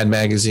 Mad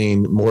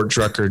Magazine, Mort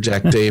Drucker,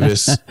 Jack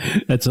Davis.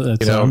 that's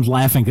I'm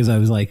laughing because I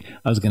was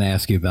going to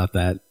ask you about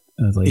that.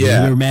 I was like,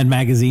 yeah, you're a Mad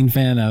Magazine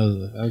fan. I was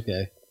like,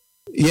 okay.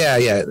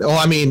 Yeah. Well,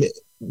 I mean,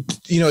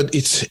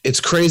 it's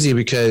crazy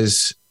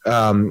because,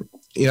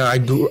 I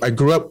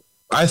grew up,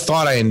 I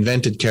thought I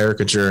invented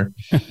caricature.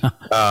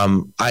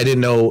 I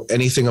didn't know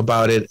anything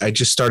about it. I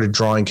just started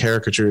drawing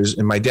caricatures,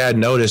 and my dad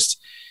noticed,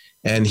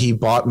 and he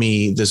bought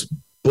me this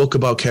book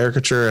about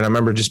caricature. And I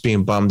remember just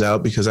being bummed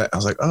out because I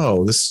was like,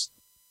 oh,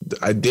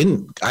 I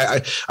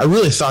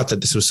really thought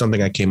that this was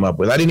something I came up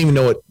with. I didn't even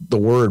know what the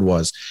word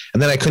was.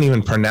 And then I couldn't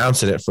even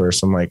pronounce it at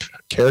first. I'm like,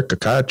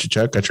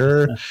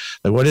 caricature,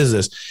 like, what is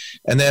this?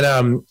 And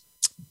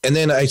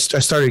then I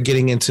started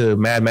getting into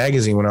Mad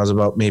Magazine when I was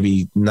about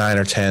maybe 9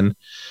 or 10.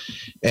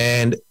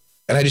 And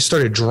I just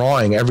started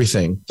drawing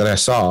everything that I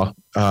saw,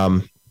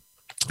 and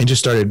just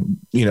started,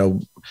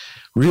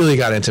 really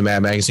got into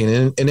Mad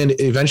Magazine. And then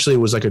eventually it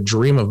was like a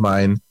dream of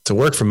mine to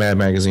work for Mad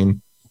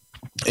Magazine.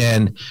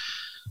 And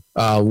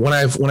when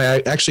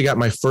I actually got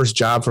my first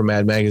job for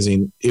Mad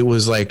Magazine, it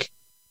was like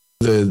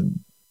I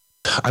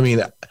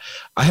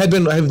had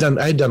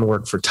done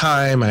work for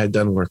Time. I had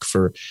done work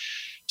for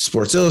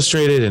Sports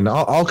Illustrated and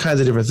all kinds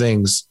of different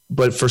things.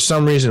 But for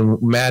some reason,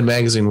 Mad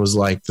Magazine was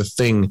like the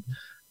thing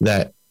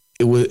that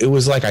it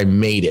was like I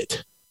made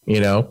it,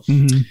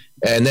 Mm-hmm.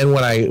 And then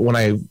when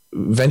I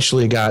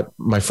eventually got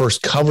my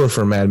first cover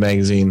for Mad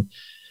Magazine,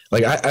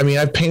 like,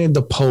 I painted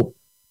the Pope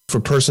for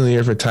Person of the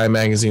Year for Time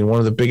Magazine, one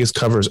of the biggest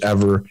covers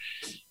ever.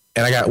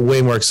 And I got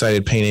way more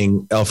excited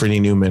painting Alfred E.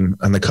 Newman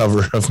on the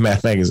cover of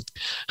Mad Magazine.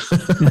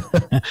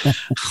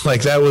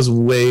 Like, that was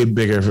way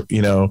bigger,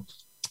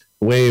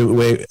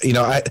 way,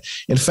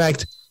 in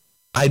fact,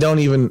 I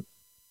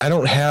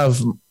don't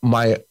have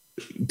my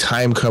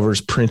Time covers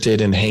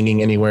printed and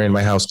hanging anywhere in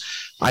my house.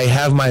 I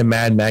have my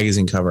Mad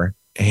Magazine cover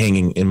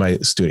hanging in my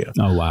studio.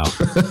 Oh, wow.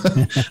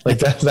 Like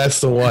that's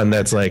the one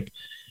that's like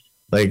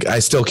I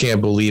still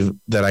can't believe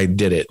that I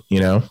did it,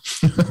 Yeah,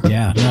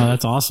 no,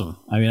 that's awesome.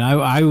 I mean,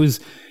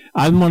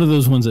 I'm one of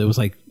those ones that was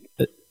like,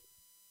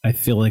 I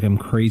feel like I'm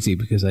crazy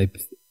because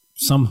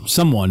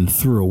someone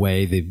threw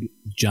away the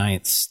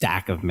giant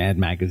stack of Mad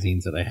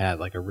magazines that I had,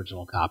 like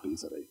original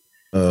copies that I had.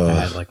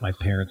 Like, my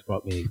parents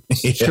bought me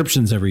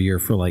subscriptions every year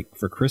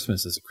for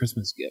Christmas as a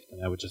Christmas gift,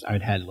 and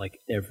I'd had like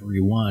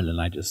every one, and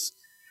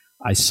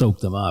I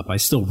soaked them up. I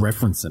still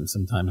reference them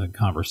sometimes in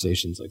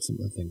conversations, like some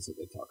of the things that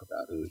they talk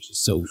about. It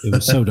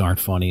was so darn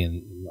funny,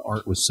 and the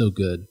art was so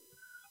good.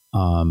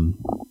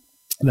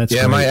 That's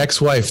great. My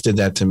ex-wife did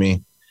that to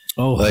me.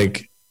 Oh,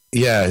 like,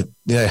 yeah.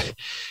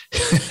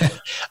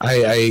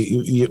 I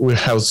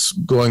was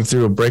going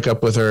through a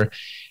breakup with her,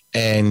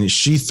 and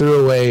she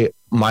threw away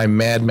my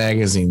Mad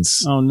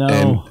magazines. Oh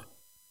no.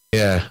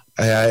 And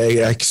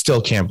I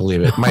still can't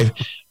believe it.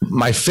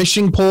 My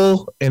fishing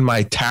pole and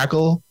my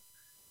tackle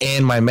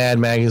and my Mad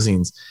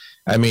magazines.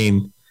 I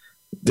mean,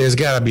 there's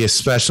got to be a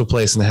special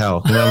place in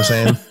hell. You know what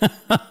I'm saying?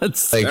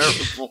 That's like,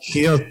 terrible.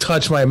 You don't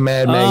touch my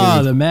Mad magazines.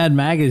 Oh, the Mad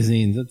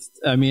magazines.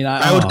 I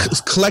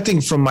was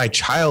collecting from my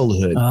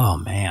childhood. Oh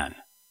man.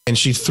 And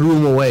she threw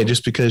them away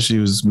just because she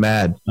was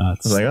mad. I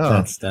was like,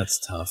 oh, that's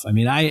tough. I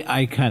mean,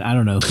 I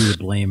don't know who to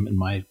blame in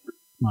my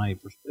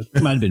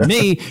it might have been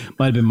me,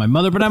 might have been my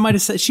mother, but I might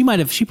have said she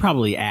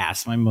probably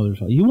asked. My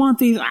mother's like, "You want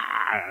these?"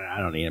 I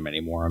don't need them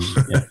anymore. I'm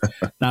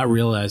not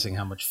realizing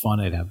how much fun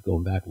I'd have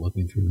going back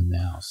looking through them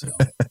now. So,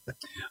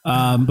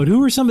 but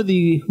who are some of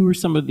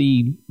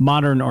the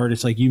modern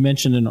artists? Like, you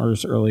mentioned an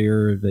artist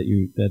earlier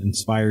that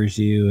inspires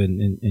you,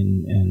 and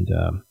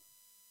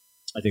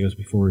I think it was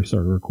before we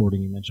started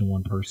recording. You mentioned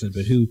one person,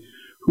 but who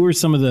are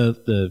some of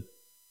the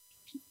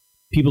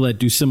people that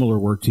do similar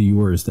work to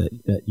yours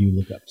that you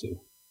look up to?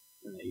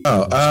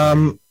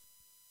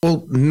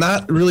 Well,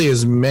 not really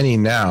as many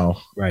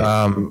now. Right.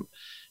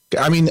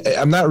 I mean,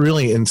 I'm not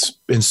really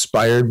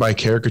inspired by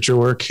caricature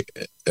work.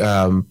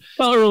 Well,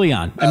 early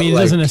on. I mean, it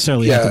doesn't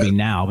necessarily have to be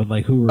now, but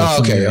like, who are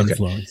some of your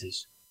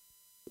influences?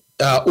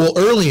 Well,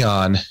 early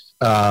on,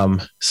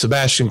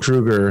 Sebastian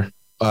Kruger,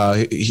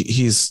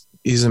 he's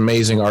an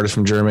amazing artist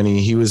from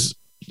Germany. He was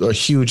a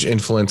huge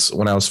influence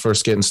when I was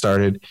first getting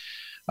started.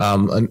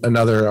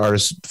 Another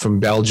artist from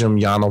Belgium,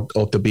 Jan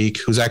Ottebeek,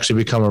 who's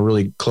actually become a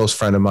really close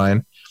friend of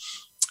mine.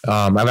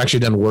 I've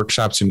actually done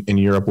workshops in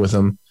Europe with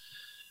him.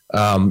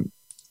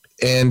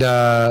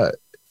 Let's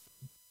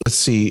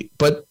see.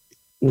 But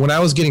when I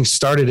was getting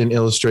started in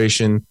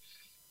illustration,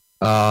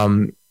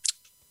 my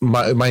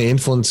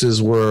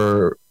influences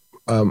were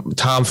Tom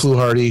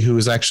Fluharty, who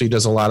actually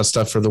does a lot of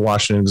stuff for the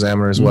Washington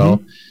Examiner as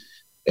well.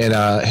 And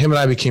him and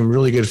I became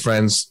really good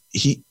friends.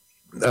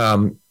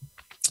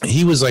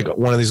 He was like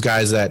one of these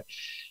guys that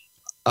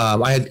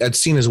I'd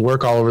seen his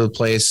work all over the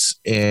place,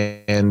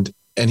 and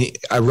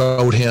I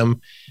wrote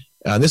him.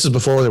 This is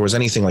before there was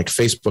anything like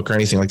Facebook or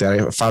anything like that.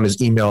 I found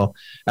his email,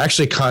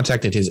 actually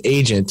contacted his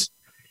agent,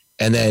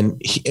 and then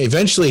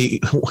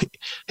eventually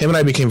him and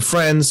I became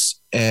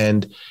friends,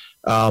 and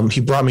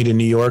he brought me to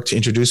New York to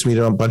introduce me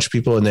to a bunch of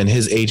people, and then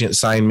his agent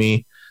signed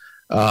me.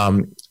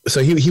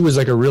 So he was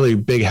like a really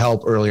big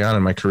help early on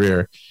in my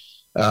career.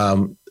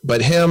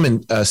 But him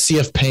and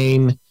C.F.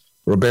 Payne,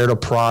 Roberto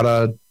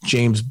Prada,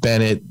 James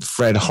Bennett,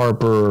 Fred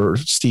Harper,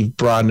 Steve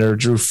Brodner,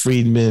 Drew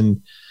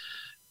Friedman,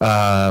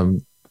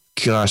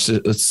 gosh,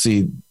 let's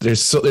see.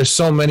 There's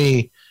so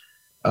many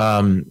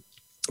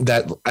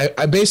that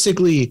I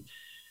basically,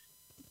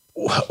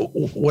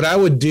 what I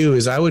would do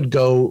is I would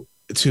go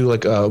to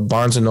like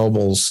Barnes and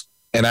Nobles,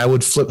 and I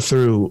would flip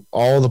through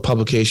all the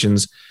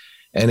publications,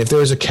 and if there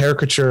was a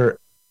caricature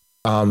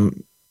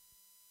in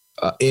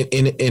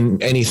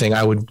anything,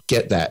 I would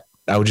get that.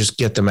 I would just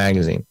get the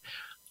magazine.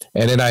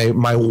 And then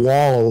my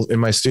wall in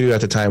my studio at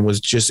the time was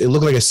just, it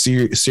looked like a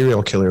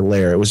serial killer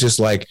lair. It was just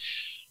like,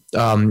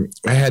 I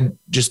had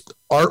just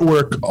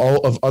artwork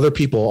all of other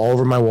people all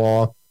over my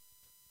wall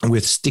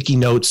with sticky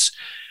notes,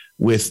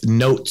 with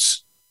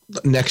notes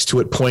next to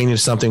it pointing to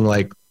something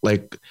like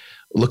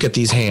look at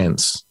these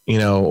hands, you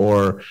know,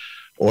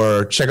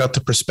 or check out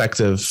the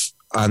perspective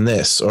on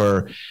this.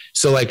 Or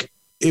so like,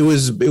 it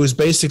was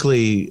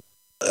basically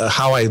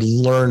how I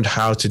learned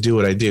how to do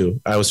what I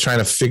do. I was trying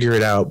to figure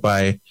it out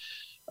by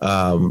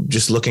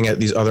just looking at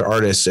these other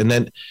artists. And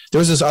then there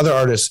was this other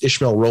artist,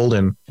 Ishmael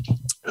Roldan,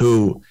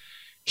 who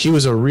he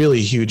was a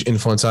really huge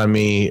influence on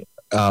me,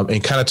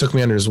 and kind of took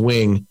me under his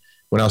wing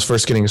when I was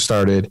first getting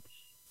started.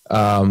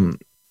 And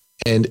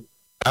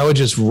I would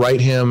just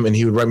write him, and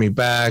he would write me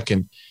back,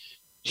 and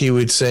he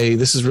would say,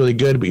 "This is really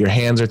good, but your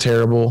hands are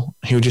terrible."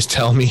 He would just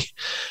tell me.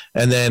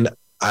 And then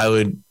I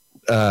would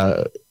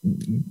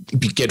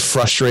get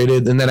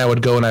frustrated. And then I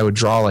would go and I would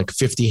draw like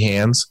 50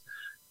 hands.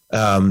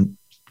 And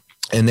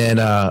then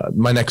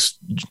my next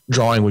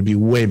drawing would be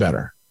way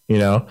better, you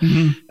know?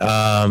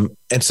 Mm-hmm.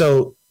 And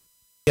so,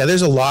 yeah,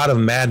 there's a lot of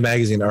Mad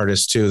Magazine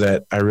artists too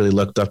that I really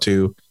looked up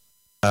to,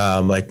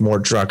 like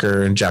Mort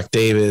Drucker and Jack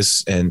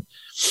Davis and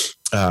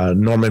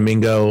Norman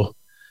Mingo.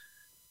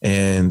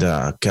 And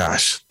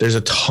gosh, there's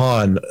a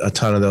ton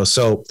of those.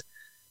 So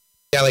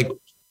yeah, like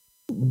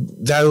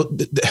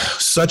that,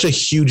 such a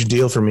huge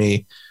deal for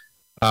me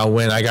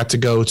when I got to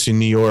go to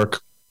New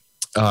York.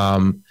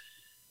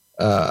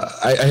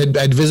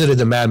 I'd visited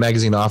the Mad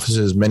Magazine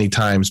offices many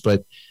times,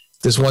 but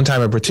this one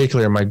time in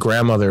particular, my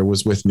grandmother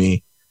was with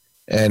me,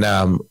 and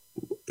I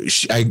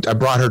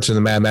brought her to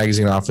the Mad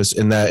Magazine office,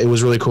 and it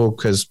was really cool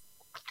because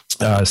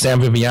Sam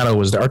Viviano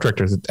was the art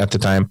director at the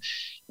time,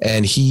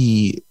 and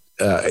he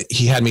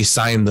had me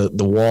sign the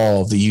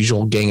wall of The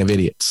Usual Gang of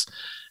Idiots.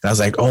 And I was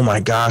like, oh my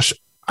gosh,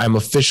 I'm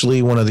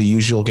officially one of the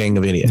Usual Gang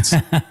of Idiots.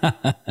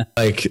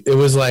 Like, it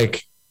was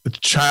like a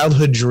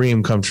childhood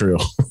dream come true.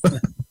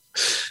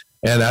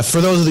 And for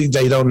those of you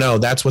that don't know,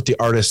 that's what the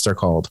artists are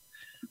called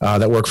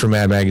that work for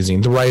Mad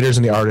Magazine. The writers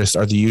and the artists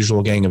are the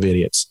Usual Gang of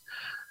Idiots.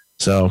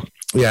 So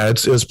yeah,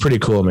 it was pretty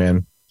cool,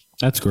 man.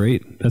 That's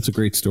great. That's a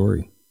great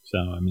story. So,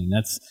 I mean,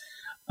 that's,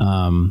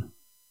 and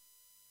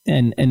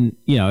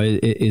you know,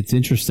 it's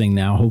interesting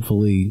now.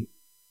 Hopefully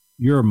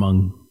you're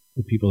among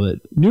the people that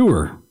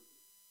newer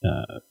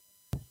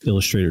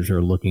illustrators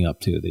are looking up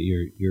to, that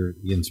you're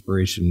the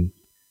inspiration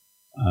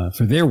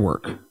for their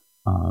work.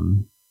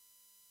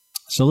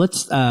 So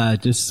let's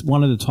just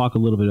wanted to talk a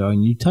little bit about,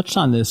 and you touched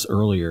on this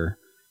earlier,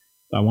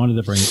 but I wanted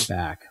to bring it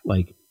back.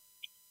 Like,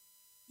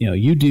 you know,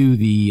 you do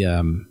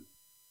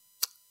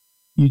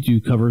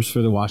covers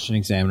for the Washington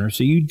Examiner,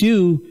 so you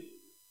do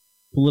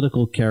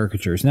political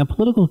caricatures. Now,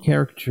 political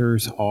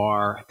caricatures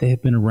they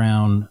have been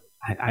around.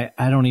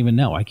 I don't even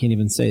know. I can't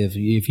even say if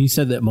you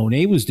said that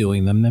Monet was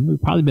doing them, then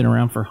we've probably been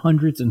around for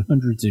hundreds and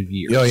hundreds of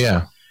years. Oh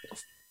yeah,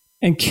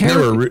 and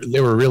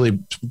they were really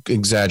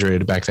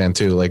exaggerated back then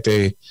too. Like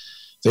they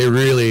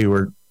really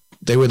were.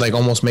 They would like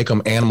almost make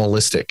them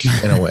animalistic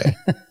in a way.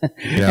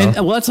 You know? And,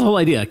 well, that's the whole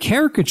idea. A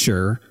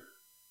caricature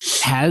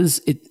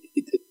has it.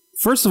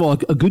 First of all,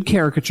 a good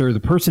caricature, the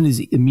person is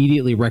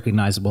immediately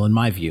recognizable in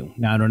my view.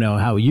 Now, I don't know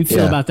how you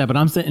feel about that, but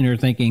I'm sitting here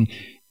thinking,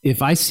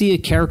 if I see a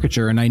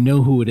caricature and I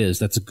know who it is,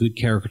 that's a good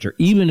caricature,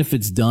 even if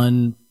it's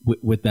done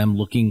with them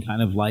looking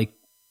kind of like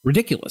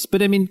ridiculous.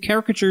 But I mean,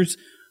 caricatures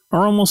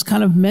are almost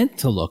kind of meant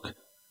to look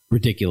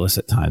ridiculous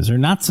at times. They're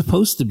not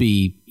supposed to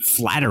be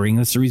flattering.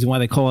 That's the reason why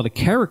they call it a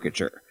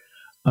caricature.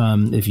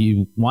 If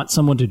you want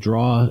someone to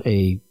draw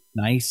a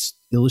nice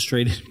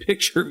illustrated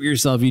picture of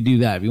yourself, you do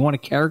that. If you want a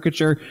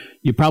caricature,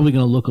 you're probably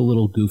going to look a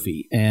little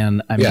goofy.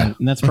 And I mean,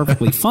 and that's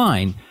perfectly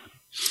fine.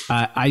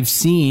 I've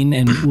seen,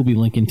 and we'll be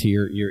linking to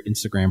your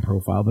Instagram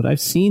profile, but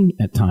I've seen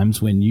at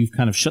times when you've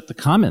kind of shut the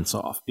comments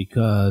off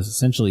because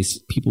essentially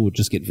people would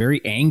just get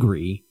very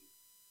angry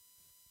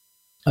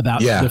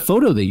about the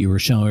photo that you were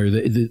showing or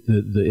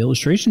the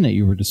illustration that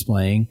you were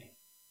displaying.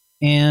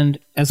 And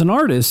as an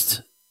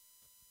artist,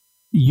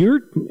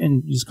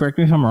 and just correct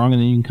me if I'm wrong,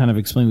 and then you can kind of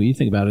explain what you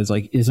think about it. Is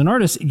like, as an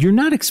artist, you're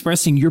not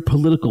expressing your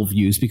political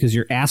views because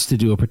you're asked to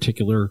do a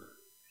particular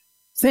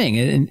thing.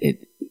 And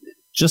it,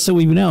 just so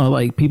we know,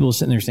 like, people are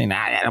sitting there saying,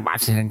 I don't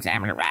watch this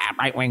Examiner,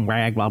 right wing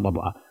rag, blah, blah,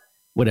 blah,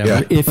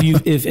 whatever. Yeah.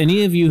 If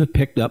any of you have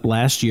picked up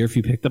last year, if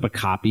you picked up a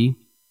copy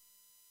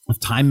of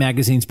Time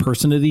Magazine's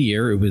Person of the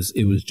Year, it was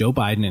Joe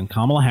Biden and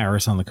Kamala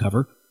Harris on the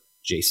cover.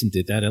 Jason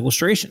did that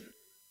illustration.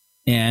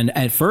 And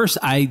at first,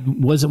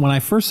 when I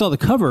first saw the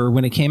cover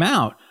when it came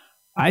out,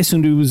 I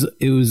assumed it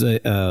was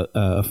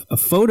a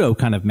photo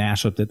kind of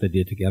mashup that they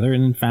did together,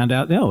 and then found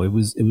out no, it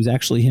was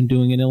actually him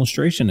doing an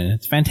illustration, and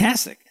it's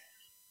fantastic.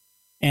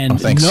 And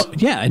thanks.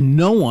 and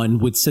no one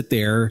would sit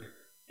there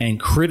and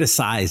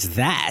criticize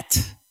that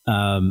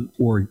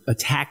or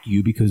attack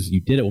you because you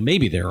did it. Well,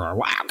 maybe there are.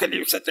 Wow, how can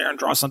you sit there and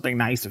draw something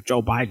nice if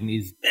Joe Biden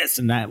is this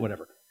and that,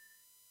 whatever.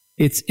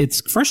 It's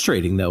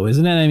frustrating, though,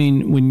 isn't it? I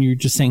mean, when you're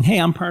just saying, hey,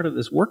 I'm part of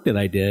this work that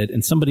I did,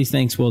 and somebody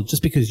thinks, well,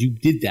 just because you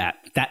did that,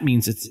 that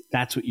means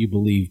that's what you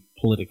believe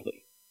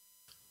politically.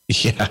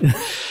 Yeah.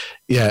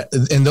 Yeah.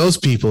 And those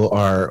people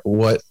are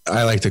what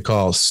I like to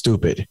call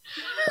stupid.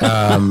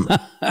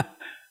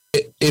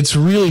 It's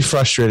really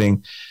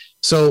frustrating.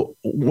 So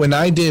when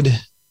I did,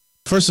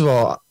 first of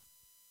all,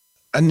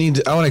 I want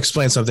to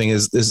explain something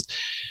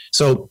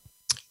so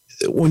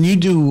when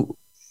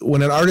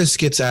an artist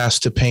gets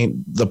asked to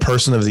paint the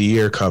Person of the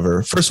Year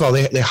cover, first of all,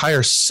 they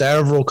hire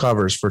several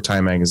covers for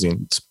Time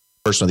Magazine's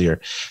Person of the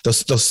Year.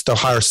 They'll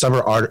hire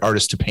several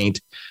artists to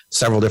paint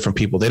several different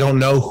people. They don't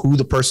know who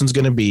the person's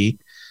going to be.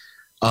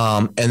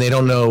 And they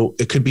don't know,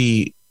 it could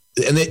be,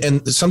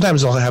 and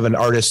sometimes they'll have an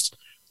artist,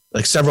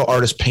 like several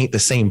artists paint the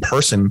same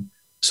person.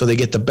 So they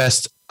get the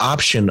best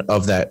option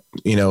of that,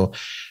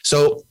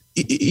 so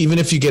even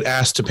if you get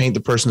asked to paint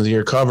the Person of the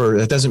Year cover,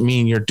 that doesn't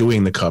mean you're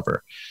doing the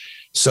cover.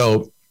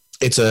 So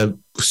it's a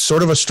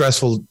sort of a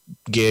stressful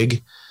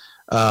gig.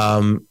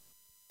 But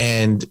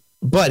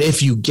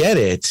if you get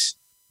it,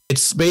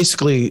 it's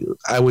basically,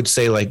 I would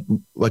say like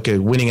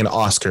winning an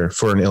Oscar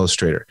for an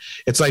illustrator.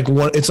 It's like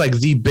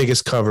the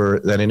biggest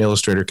cover that an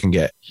illustrator can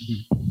get.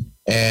 Mm-hmm.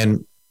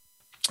 And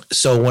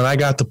so when I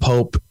got the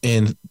Pope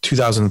in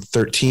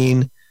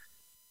 2013,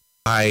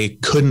 I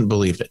couldn't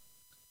believe it.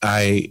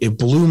 It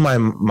blew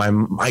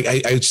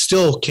I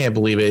still can't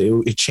believe it.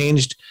 It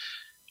changed,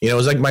 it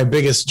was like my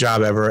biggest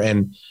job ever.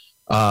 And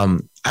I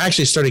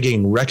actually started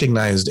getting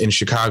recognized in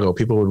Chicago.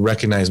 People would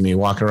recognize me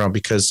walking around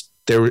because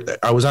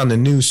I was on the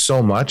news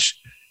so much.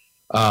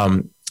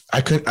 I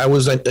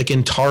was like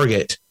in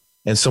Target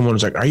and someone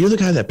was like, "Are you the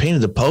guy that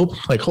painted the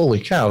Pope?" Like, holy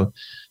cow.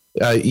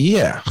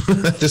 Yeah,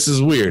 this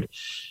is weird.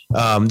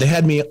 They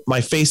had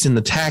my face in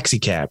the taxi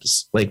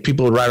cabs. Like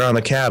people would ride around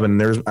the cab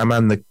and I'm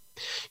on the,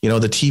 the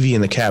TV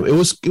in the cab. It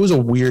was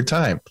a weird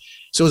time.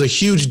 So it was a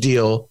huge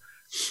deal.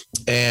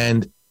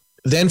 And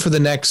then for the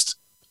next,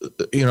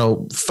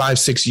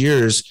 5-6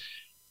 years,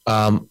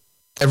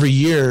 every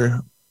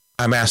year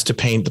I'm asked to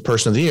paint the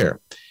Person of the Year.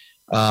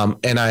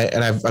 And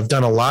I've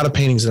done a lot of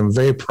paintings that I'm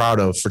very proud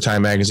of for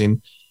Time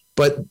Magazine,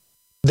 but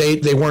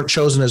they weren't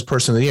chosen as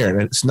Person of the Year.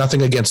 And it's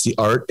nothing against the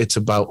art. It's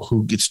about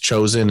who gets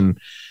chosen.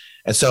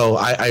 And so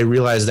I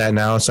realize that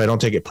now, so I don't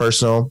take it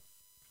personal.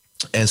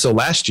 And so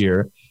last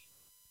year,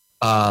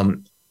 I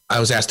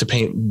was asked to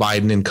paint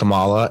Biden and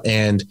Kamala,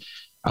 and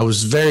I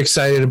was very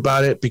excited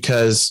about it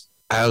because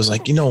I was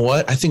like, you know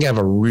what? I think I have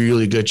a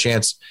really good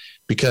chance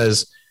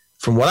because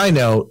from what I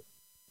know,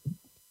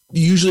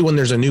 usually when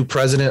there's a new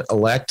president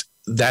elect,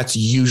 that's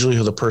usually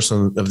who the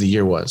Person of the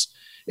Year was.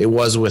 It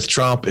was with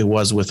Trump. It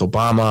was with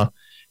Obama.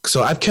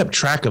 So I've kept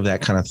track of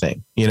that kind of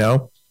thing,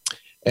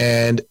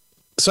 And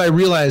so I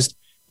realized,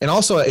 and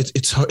also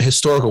it's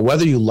historical,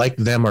 whether you like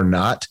them or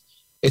not,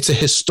 it's a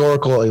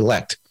historical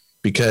elect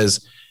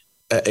because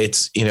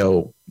it's,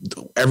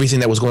 everything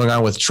that was going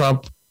on with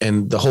Trump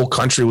and the whole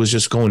country was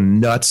just going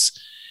nuts.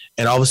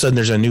 And all of a sudden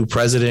there's a new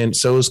president.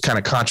 So it was kind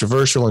of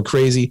controversial and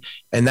crazy.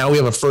 And now we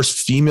have a first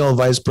female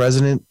vice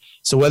president.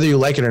 So whether you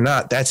like it or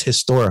not, that's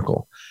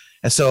historical.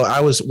 And so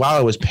while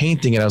I was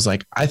painting it, I was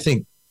like, I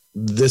think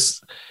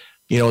this,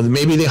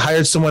 maybe they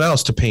hired someone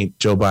else to paint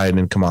Joe Biden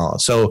and Kamala.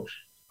 So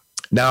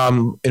now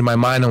I'm in my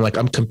mind, I'm like,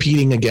 I'm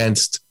competing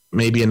against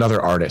maybe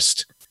another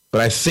artist, but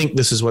I think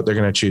this is what they're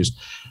going to choose.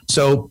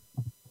 So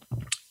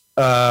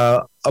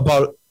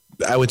about,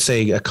 I would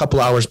say a couple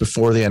hours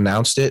before they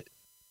announced it,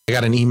 I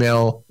got an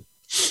email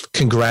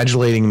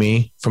congratulating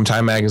me from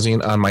Time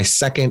Magazine on my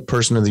second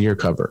Person of the Year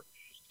cover,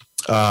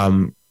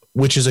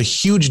 which is a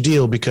huge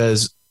deal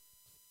because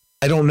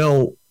I don't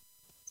know,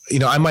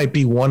 I might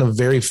be one of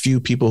very few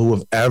people who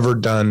have ever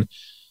done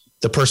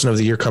the Person of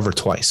the Year cover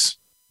twice.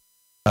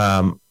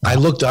 I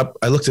looked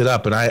it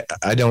up and I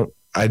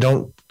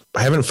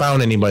haven't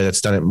found anybody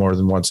that's done it more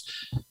than once.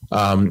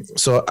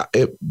 So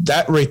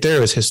that right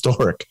there is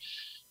historic.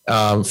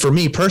 For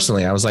me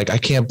personally, I was like, I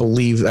can't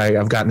believe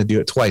I've gotten to do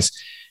it twice.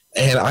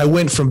 And I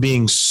went from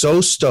being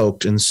so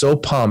stoked and so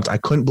pumped, I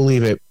couldn't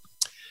believe it.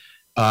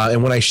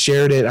 And when I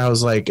shared it, I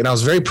was like, and I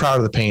was very proud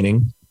of the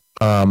painting.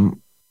 But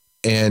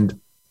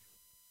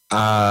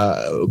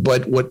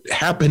what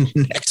happened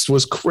next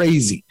was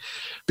crazy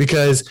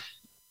because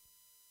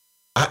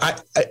I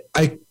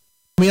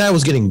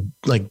was getting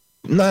like,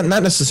 not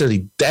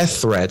necessarily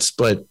death threats,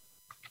 but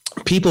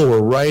people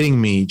were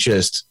writing me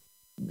just,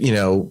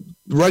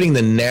 writing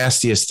the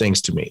nastiest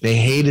things to me. They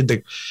hated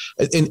and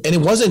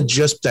it wasn't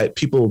just that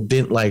people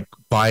didn't like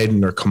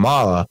Biden or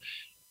Kamala.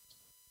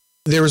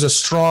 There was a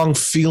strong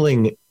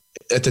feeling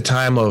at the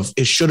time of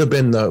it should have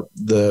been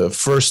the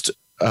first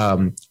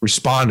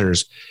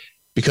responders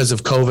because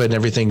of COVID and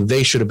everything.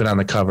 They should have been on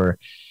the cover.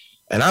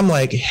 And I'm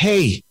like,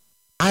 hey,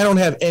 I don't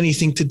have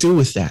anything to do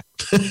with that.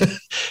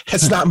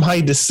 That's not my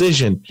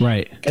decision.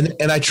 Right.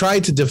 And I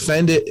tried to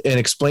defend it and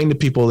explain to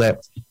people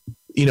that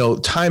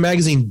Time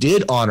Magazine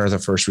did honor the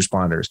first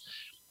responders.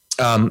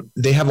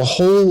 They have a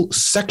whole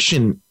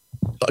section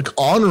like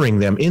honoring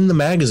them in the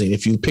magazine.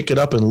 If you pick it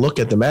up and look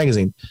at the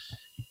magazine,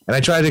 and I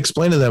try to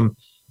explain to them,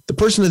 the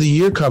Person of the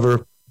Year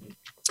cover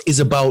is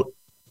about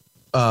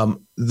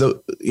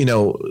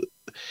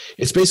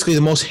it's basically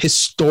the most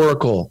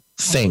historical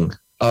thing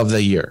of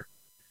the year.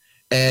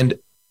 And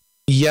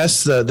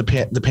yes,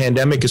 the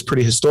pandemic is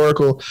pretty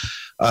historical,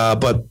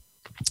 but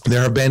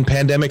there have been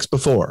pandemics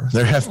before.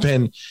 There have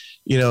been,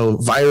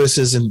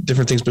 viruses and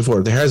different things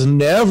before. There has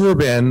never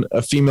been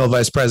a female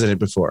vice president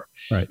before.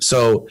 Right.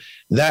 So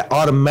that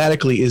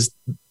automatically is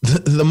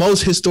the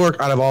most historic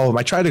out of all of them.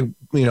 I try to,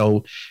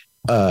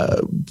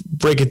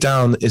 break it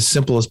down as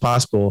simple as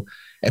possible.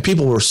 And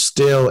people were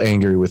still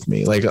angry with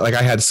me. Like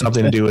I had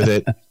something to do with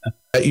it.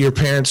 Your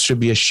parents should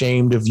be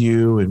ashamed of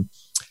you. And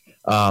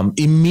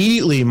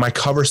immediately my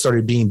cover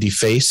started being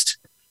defaced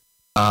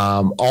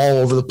all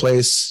over the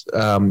place.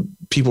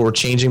 People were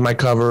changing my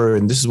cover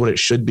and this is what it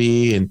should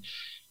be.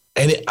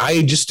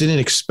 I just didn't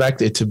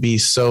expect it to be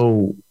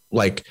so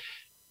like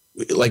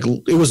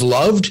it was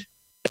loved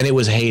and it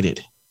was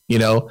hated,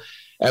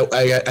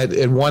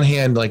 at one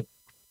hand, like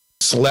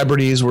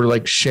celebrities were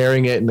like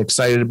sharing it and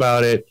excited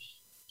about it.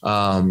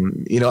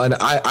 And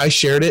I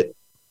shared it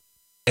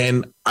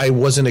and I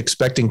wasn't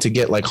expecting to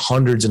get like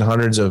hundreds and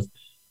hundreds of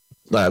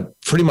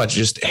pretty much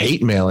just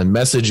hate mail and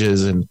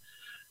messages. And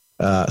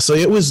so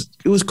it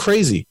was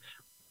crazy.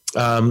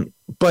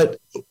 But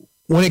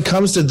when it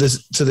comes to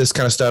this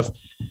kind of stuff,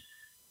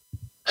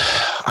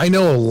 I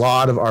know a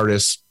lot of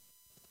artists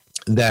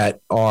that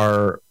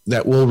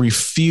will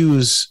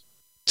refuse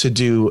to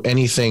do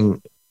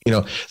anything,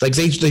 like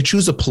they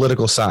choose a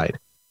political side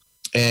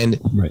and,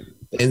 right.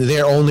 And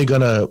they're only going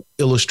to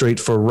illustrate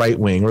for right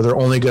wing, or they're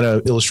only going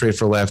to illustrate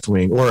for left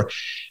wing, or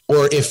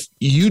if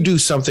you do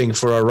something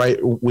for a right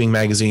wing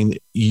magazine,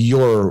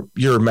 you're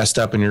messed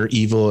up and you're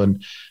evil.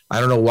 And I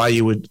don't know why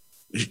you would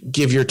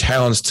give your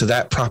talents to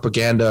that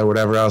propaganda or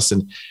whatever else.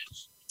 And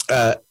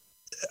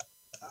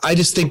I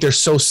just think they're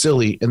so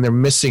silly and they're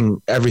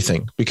missing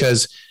everything,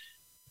 because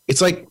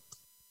it's like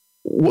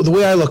the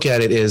way I look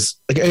at it is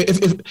like,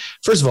 if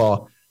first of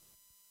all,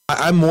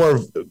 I'm more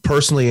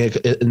personally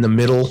in the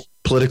middle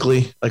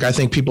politically. Like I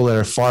think people that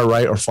are far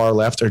right or far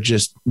left are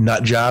just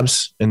nut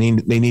jobs and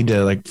they need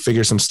to like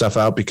figure some stuff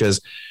out,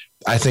 because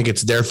I think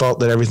it's their fault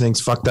that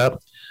everything's fucked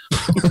up.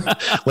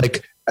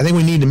 Like I think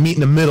we need to meet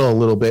in the middle a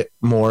little bit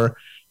more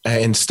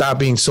and stop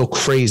being so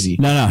crazy.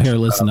 No, here,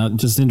 listen, I'll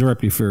just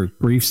interrupt you for a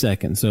brief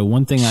second. So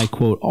one thing I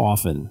quote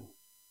often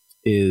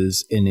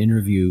is an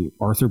interview,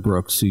 Arthur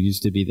Brooks, who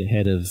used to be the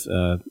head of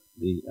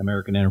the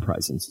American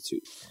Enterprise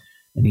Institute.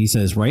 And he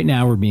says, right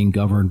now we're being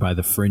governed by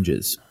the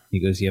fringes. He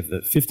goes, you have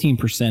the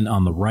 15%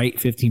 on the right,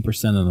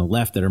 15% on the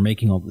left that are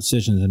making all the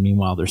decisions. And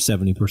meanwhile, there's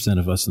 70%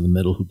 of us in the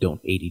middle who don't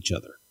hate each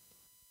other.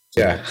 So,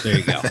 yeah. There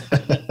you go.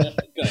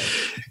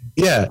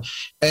 Yeah.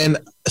 And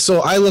so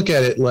I look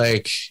at it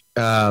like,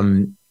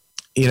 like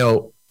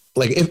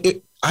if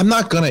I'm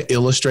not going to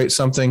illustrate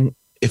something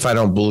if I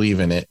don't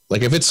believe in it.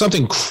 Like if it's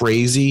something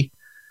crazy,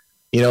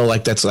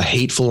 like that's a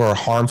hateful or a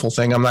harmful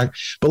thing, I'm not.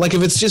 But like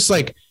if it's just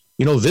like,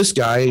 this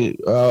guy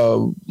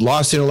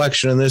lost an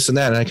election and this and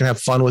that, and I can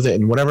have fun with it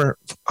and whatever.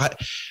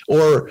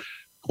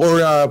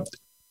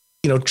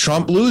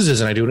 Trump loses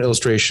and I do an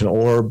illustration,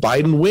 or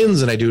Biden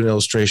wins and I do an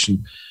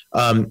illustration.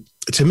 To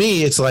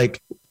me, it's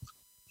like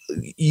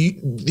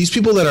these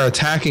people that are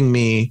attacking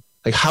me,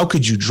 like, how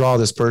could you draw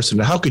this person?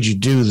 How could you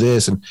do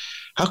this? And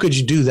how could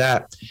you do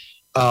that?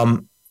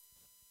 I'm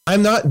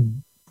not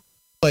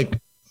like,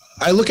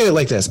 I look at it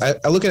like this.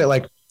 I look at it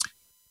like,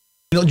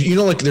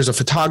 like there's a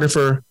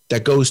photographer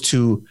that goes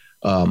to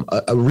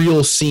a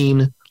real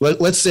scene.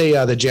 Let's say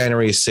the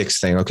January 6th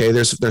thing. Okay.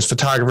 There's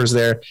photographers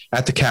there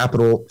at the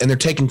Capitol and they're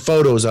taking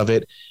photos of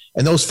it.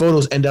 And those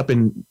photos end up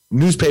in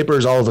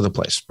newspapers all over the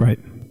place. Right.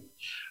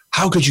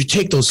 How could you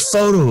take those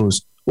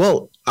photos?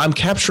 Well, I'm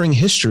capturing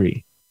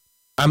history.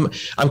 I'm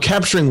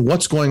capturing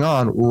what's going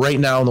on right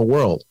now in the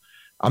world.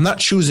 I'm not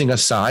choosing a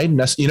side.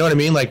 You know what I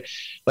mean? Like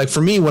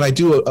for me, when I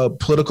do a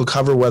political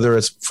cover, whether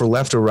it's for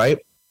left or right,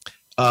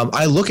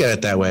 I look at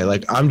it that way.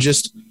 Like I'm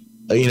just,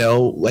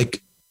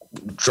 like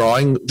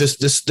drawing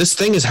this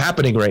thing is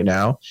happening right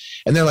now.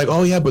 And they're like,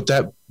 oh yeah, but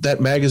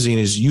that magazine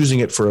is using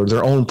it for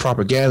their own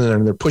propaganda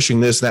and they're pushing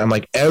this and that. I'm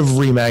like,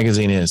 every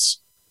magazine is,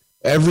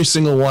 every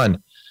single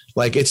one.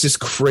 Like, it's just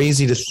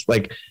crazy to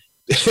like,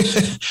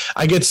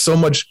 I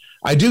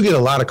do get a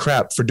lot of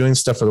crap for doing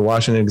stuff for the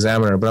Washington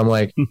Examiner, but I'm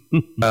like,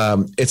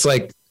 it's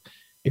like,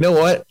 you know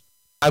what?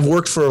 I've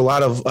worked for a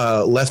lot of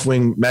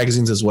left-wing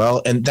magazines as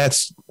well. And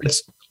that's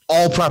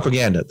all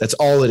propaganda. That's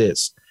all it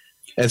is.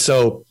 And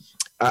so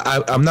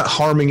I'm not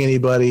harming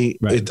anybody.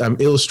 Right. I'm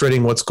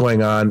illustrating what's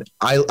going on.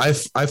 I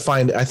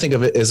think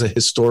of it as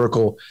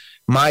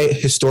my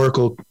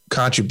historical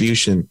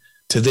contribution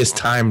to this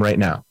time right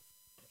now,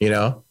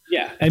 Yeah.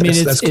 I mean,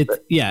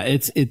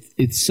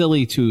 it's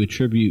silly to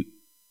attribute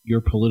your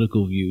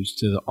political views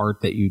to the art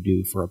that you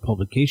do for a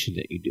publication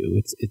that you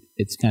do.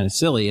 It's kind of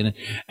silly. And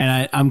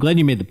I'm glad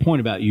you made the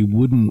point about you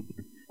wouldn't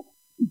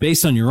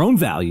based on your own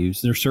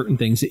values, there are certain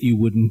things that you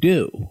wouldn't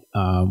do.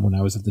 When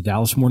I was at the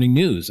Dallas Morning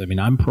News, I mean,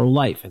 I'm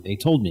pro-life, and they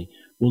told me,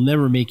 we'll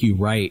never make you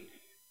write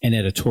an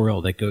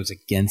editorial that goes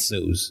against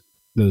those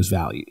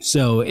values.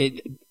 So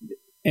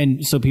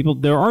people,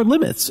 there are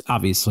limits,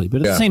 obviously,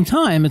 but at the same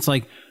time, it's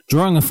like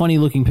drawing a funny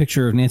looking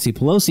picture of Nancy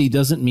Pelosi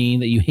doesn't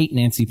mean that you hate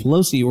Nancy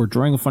Pelosi, or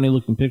drawing a funny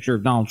looking picture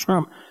of Donald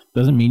Trump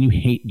doesn't mean you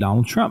hate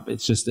Donald Trump.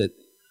 It's just that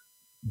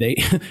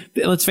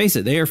let's face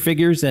it, they are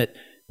figures that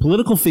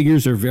political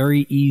figures are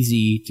very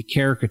easy to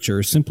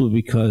caricature simply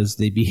because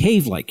they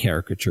behave like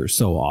caricatures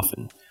so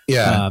often.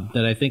 Yeah.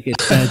 That I think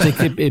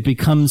it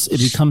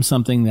becomes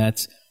something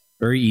that's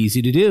very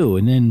easy to do.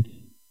 And then,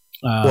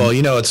 well,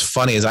 it's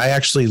funny is I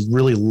actually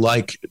really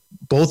like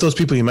both those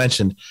people you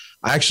mentioned.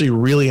 I actually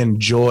really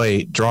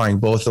enjoy drawing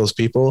both those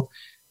people.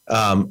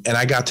 And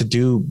I got to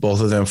do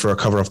both of them for a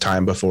cover of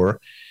Time before.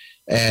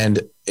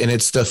 And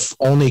it's the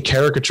only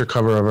caricature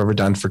cover I've ever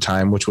done for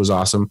Time, which was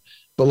awesome.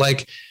 But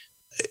like,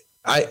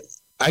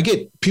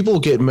 people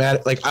get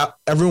mad. Like I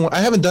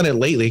haven't done it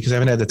lately because I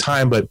haven't had the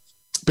time, but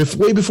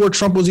way before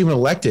Trump was even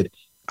elected,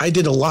 I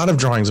did a lot of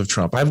drawings of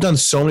Trump. I've done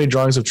so many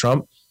drawings of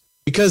Trump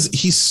because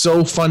he's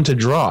so fun to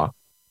draw.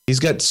 He's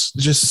got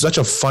just such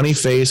a funny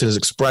face, his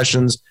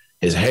expressions,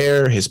 his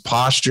hair, his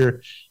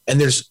posture.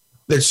 And there's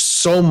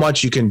so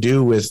much you can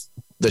do with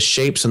the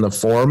shapes and the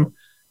form.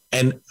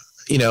 And,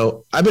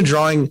 I've been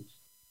drawing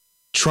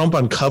Trump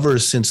on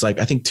covers since like,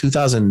 I think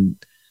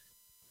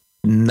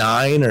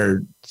 2009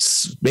 or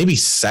maybe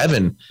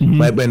 7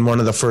 might have been one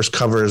of the first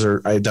covers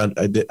I don't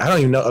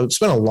even know. It's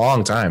been a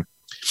long time.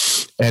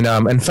 And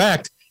in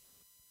fact,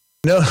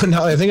 now that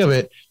I think of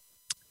it,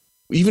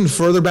 even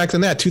further back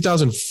than that,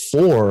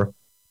 2004,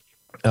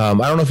 I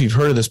don't know if you've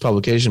heard of this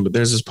publication, but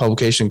there's this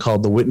publication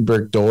called the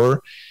Wittenberg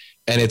Door,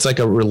 and it's like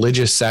a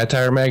religious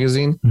satire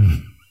magazine.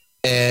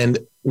 And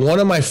one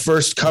of my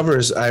first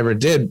covers I ever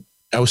did,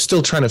 I was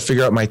still trying to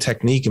figure out my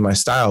technique and my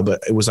style,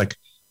 but it was like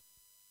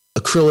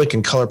acrylic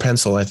and color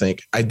pencil. I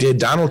think I did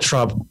Donald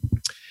Trump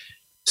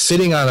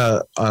sitting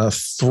on a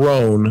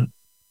throne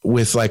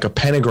with like a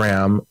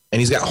pentagram,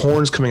 and he's got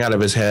horns coming out of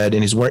his head,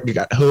 and he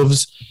got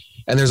hooves,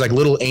 and there's like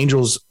little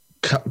angels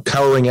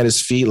cowering at his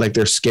feet like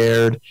they're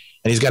scared,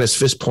 and he's got his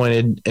fist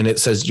pointed, and it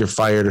says "You're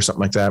fired" or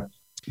something like that.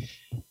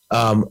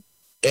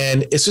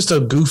 And it's just a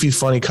goofy,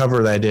 funny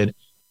cover that I did.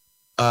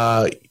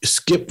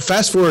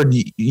 Fast forward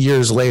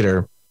years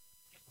later,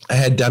 I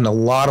had done a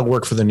lot of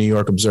work for the New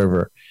York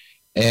Observer,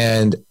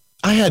 and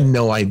I had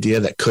no idea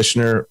that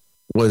Kushner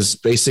was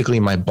basically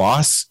my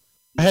boss.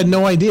 I had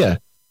no idea.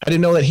 I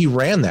didn't know that he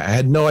ran that. I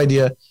had no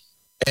idea.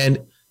 And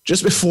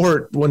just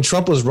before, when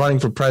Trump was running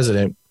for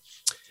president,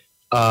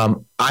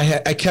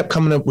 I kept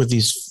coming up with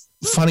these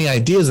funny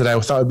ideas that I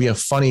thought would be a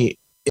funny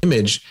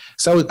image.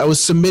 So I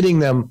was submitting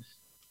them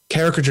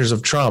caricatures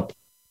of Trump,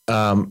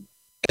 and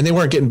they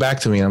weren't getting back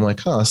to me. And I'm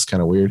like, oh, that's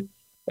kind of weird.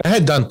 I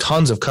had done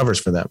tons of covers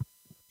for them.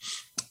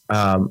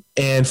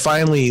 And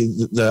finally,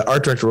 the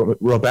art director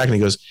wrote back and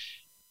he goes,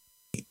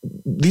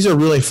 these are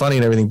really funny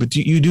and everything, but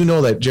you do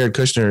know that Jared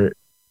Kushner,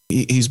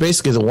 he's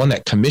basically the one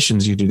that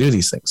commissions you to do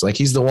these things. Like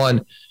he's the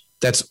one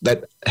that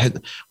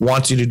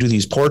wants you to do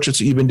these portraits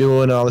that you've been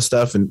doing and all this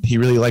stuff. And he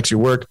really likes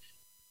your work.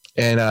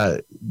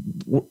 And,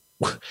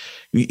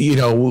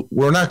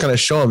 we're not going to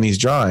show him these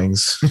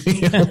drawings,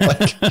 and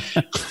I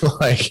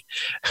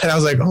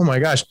was like, oh my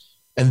gosh.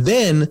 And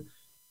then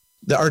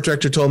the art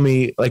director told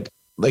me like,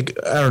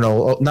 I don't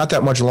know, not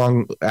that much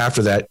long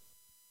after that,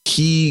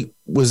 he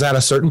was at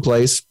a certain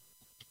place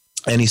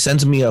and he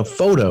sends me a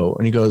photo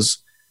and he goes,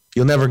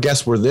 you'll never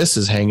guess where this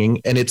is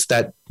hanging. And it's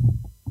that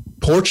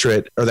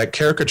portrait or that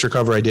caricature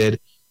cover I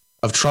did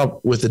of Trump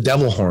with the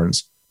devil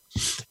horns.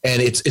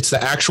 And it's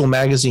the actual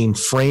magazine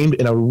framed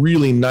in a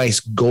really nice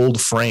gold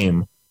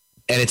frame.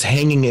 And it's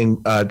hanging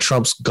in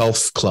Trump's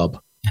golf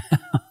club.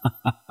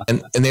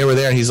 and they were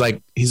there and he's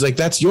like,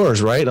 that's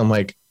yours, right? I'm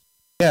like,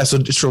 yeah. So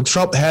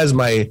Trump has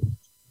my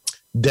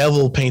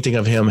devil painting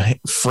of him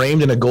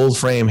framed in a gold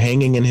frame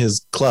hanging in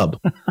his club.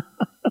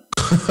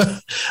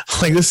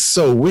 Like, this is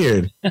so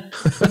weird.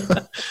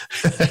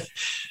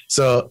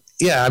 So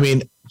yeah, I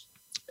mean,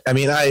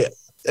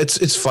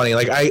 it's funny.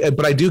 Like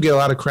but I do get a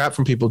lot of crap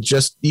from people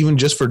just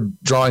for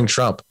drawing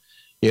Trump,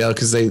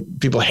 because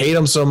people hate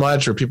him so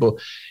much, or people,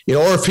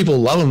 or if people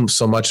love him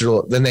so much,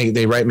 then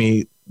they write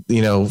me,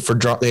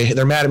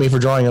 they're mad at me for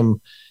drawing him.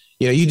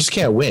 You just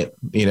can't win,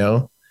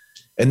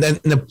 and then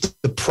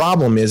the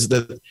problem is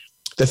that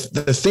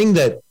the thing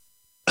that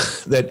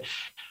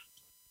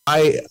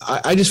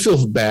I just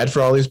feel bad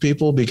for all these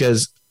people,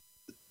 because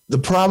the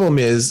problem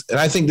is, and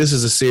I think this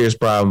is a serious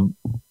problem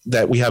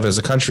that we have as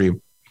a country,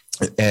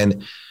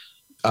 and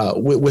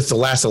with the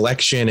last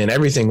election and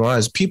everything going on,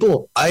 is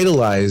people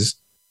idolize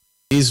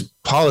these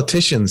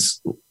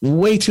politicians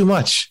way too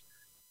much.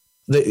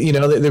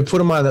 They put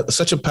them on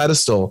such a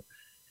pedestal,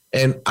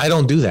 and I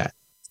don't do that.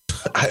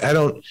 I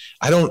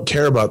don't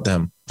care about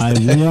them. I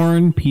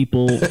warn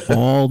people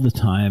all the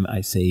time.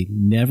 I say,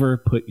 never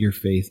put your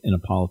faith in a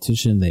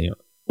politician. They are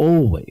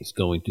always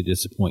going to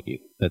disappoint you.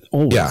 That's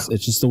always,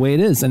 It's just the way it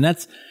is. And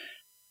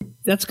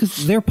that's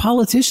because they're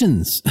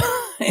politicians.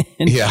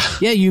 And yeah,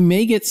 you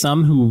may get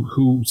some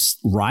who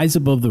rise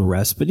above the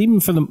rest, but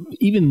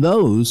even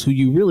those who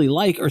you really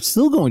like are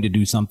still going to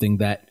do something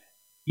that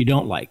you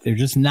don't like. They're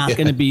just not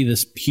going to be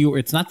this pure.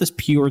 It's not this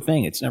pure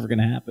thing. It's never going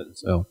to happen.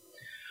 So,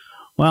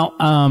 well,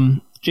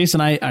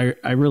 Jason, I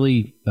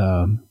really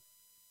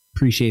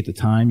appreciate the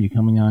time you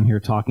coming on here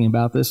talking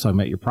about this, talking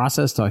about your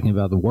process, talking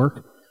about the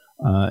work.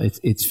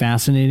 It's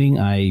fascinating.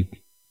 I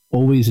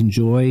always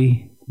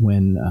enjoy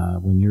when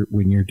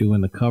you're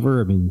doing the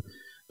cover. I mean,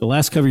 the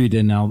last cover you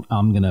did, now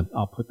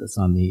I'll put this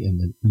in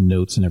the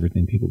notes and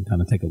everything. People can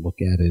kind of take a look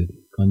at it.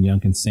 Glenn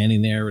Youngkin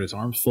standing there with his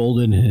arms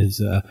folded,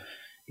 his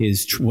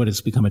what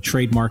has become a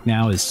trademark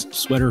now is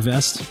sweater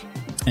vest.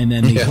 And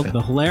then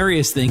the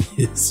hilarious thing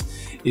is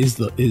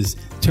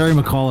Terry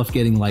McAuliffe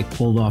getting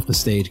pulled off the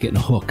stage, getting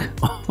a hook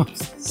off the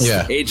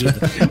stage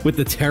with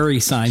the Terry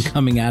sign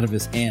coming out of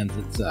his hands.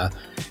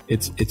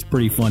 It's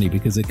pretty funny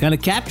because it kind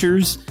of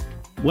captures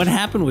what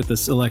happened with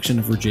this election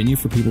of Virginia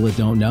for people that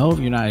don't know.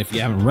 If you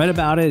haven't read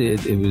about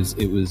it, it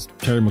was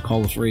Terry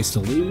McAuliffe's race to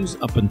lose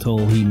up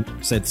until he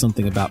said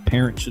something about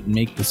parents shouldn't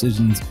make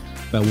decisions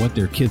about what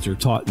their kids are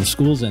taught in the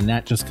schools, and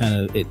that just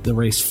the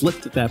race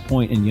flipped at that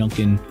point, and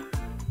Youngkin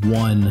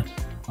won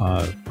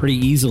pretty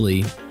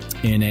easily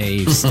in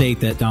a state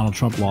that Donald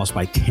Trump lost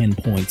by 10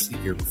 points the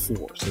year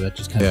before. So that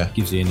just kind of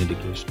gives you an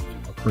indication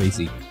of how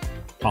crazy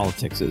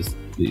politics is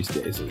these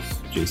days,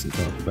 as Jason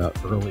talked about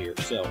earlier.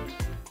 So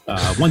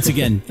once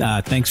again,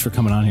 thanks for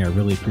coming on here. I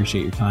really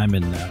appreciate your time.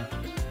 And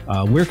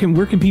where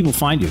can people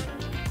find you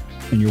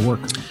and your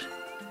work?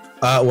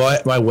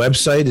 Well, my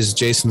website is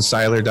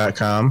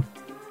jasonseiler.com.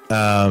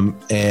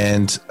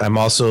 And I'm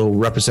also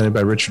represented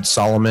by Richard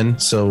Solomon,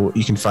 so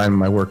you can find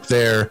my work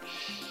there.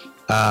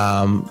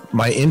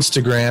 My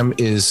Instagram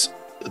is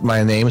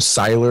my name,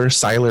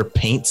 Seiler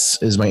Paints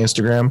is my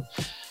Instagram.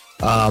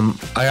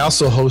 I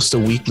also host a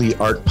weekly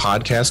art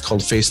podcast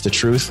called Face the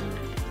Truth,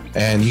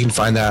 and you can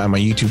find that on my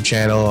YouTube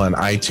channel and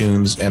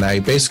iTunes. And I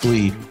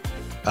basically,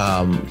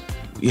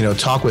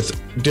 talk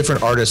with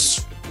different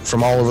artists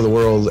from all over the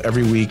world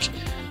every week,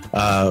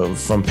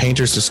 from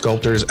painters to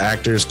sculptors,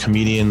 actors,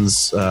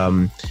 comedians,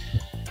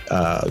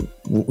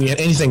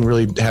 anything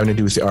really having to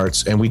do with the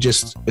arts. And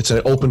it's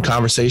an open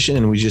conversation,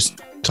 and we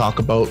just talk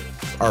about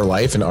our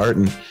life and art,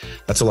 and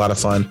that's a lot of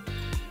fun.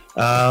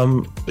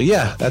 But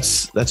yeah,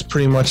 that's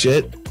pretty much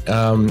it.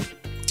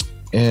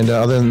 And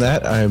other than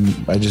that,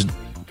 I just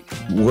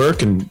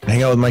work and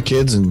hang out with my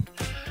kids, and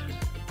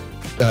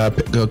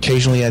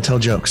occasionally I tell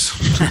jokes.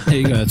 There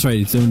you go. That's right.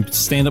 He's doing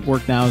stand-up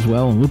work now as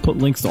well, and we'll put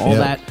links to all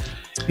that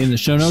in the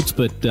show notes.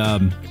 But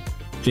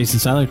Jason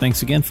Seiler,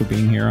 thanks again for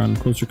being here on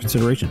Closer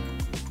Consideration.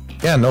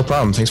 Yeah, no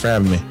problem. Thanks for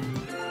having me.